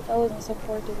sorry if I wasn't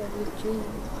supportive of your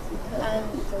dreams, your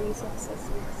plans, or your successes.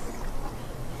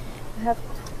 I have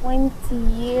 20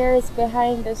 years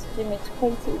behind us, Jimmy.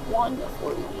 20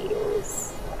 wonderful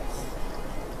years.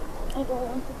 I don't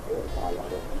want to do it all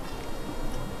over.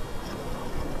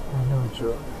 I know,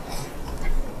 Joe.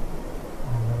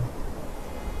 I know.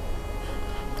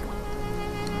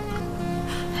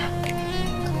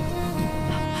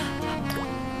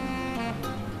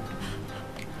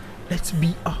 Let's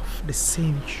be of the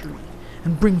same tree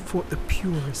and bring forth the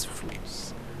purest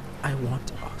fruits. I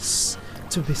want us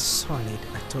to be solid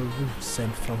at our roots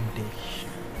and foundation.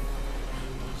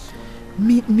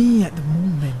 Meet me at the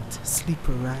moment sleep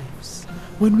arrives,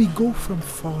 when we go from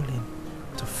falling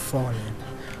to fallen,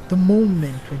 the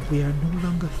moment when we are no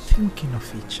longer thinking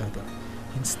of each other,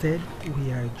 Instead,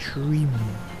 we are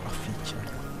dreaming of each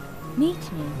other.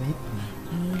 Meet me. Meet me.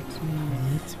 Meet me.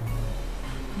 Meet me.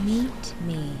 Meet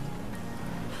me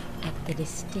at the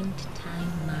distinct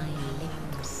time my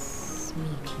lips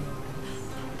meet yours.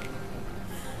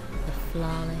 The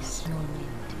flawless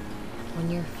moment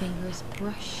when your fingers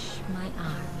brush my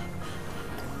arm.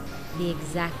 The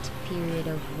exact period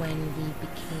of when we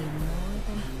became more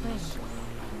than friends.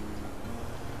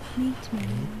 Meet me.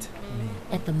 Meet me.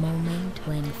 At the moment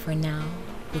when for now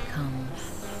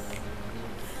becomes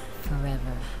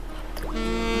forever.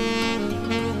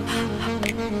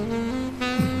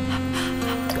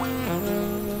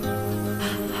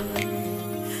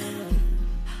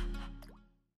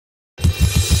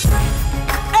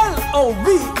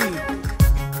 L-O-V-E.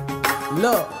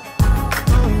 Love.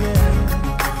 Oh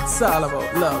yeah. It's all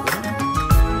about love.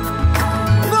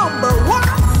 Number one.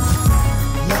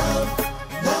 Love,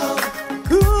 love.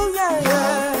 Ooh yeah,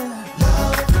 yeah.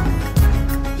 Love, love,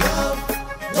 love.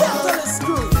 Yeah, tell us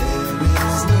true. There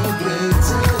is no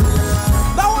greater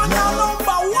love. That one now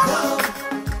number one. Love,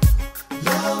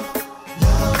 love,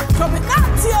 love. Coming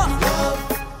at ya. Love,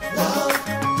 love.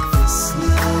 This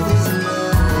love is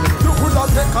love. You could not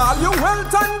take all your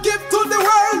wealth and give to the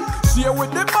world. Share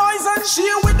with the boys and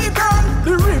share with the girl.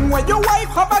 The ring where your wife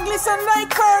have a glisten like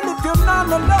pearl. If you're not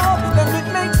no love, then it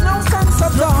makes no sense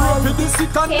at all. You the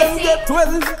sick and then get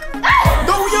well.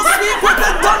 Though you speak with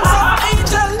the tongues of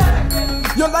angel,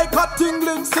 you're like a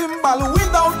tingling cymbal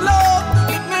without love.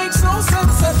 It makes no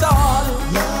sense at all.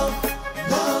 Love,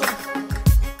 love,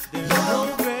 there's no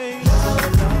great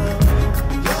love,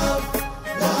 love,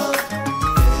 love.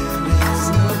 There is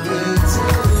no greater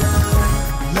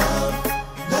love,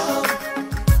 love,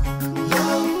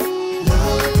 love,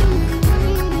 love,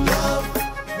 love,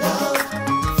 love.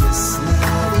 This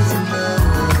love is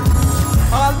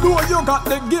love. Although you got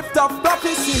the gift of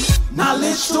prophecy,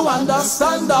 knowledge to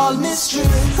understand all mystery,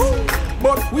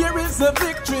 but where is the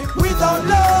victory without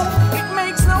love? It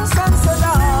makes no sense at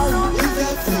all. You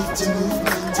got faith to move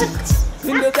mountains.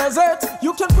 In the desert,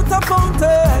 you can put a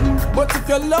fountain, but if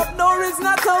your love door is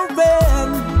not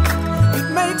open, it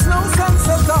makes no sense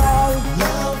at all.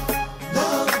 Love,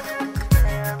 love,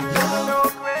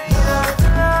 love, love,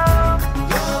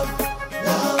 love,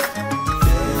 love.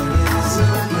 There is a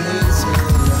greater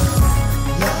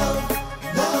love,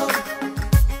 love,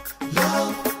 love,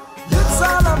 love. It's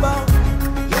all about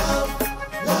love,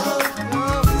 love,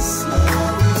 love. This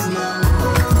love is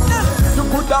love. You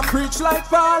could have preached like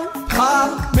Paul,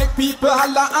 make people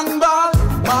holler and ball,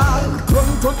 run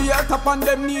to the top on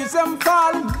them knees and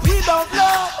fall. Without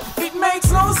love, it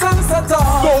makes no sense at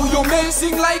all. Though you may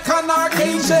sing like an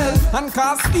archangel and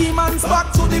cast demons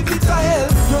back to the pit of hell,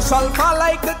 you shall fall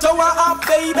like the Tower of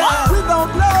Babel.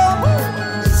 Without love,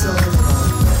 it's all about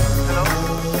love.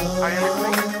 Hello? Are you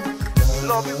listening?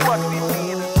 Love is what we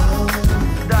need.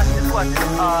 That is what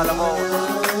it's all about.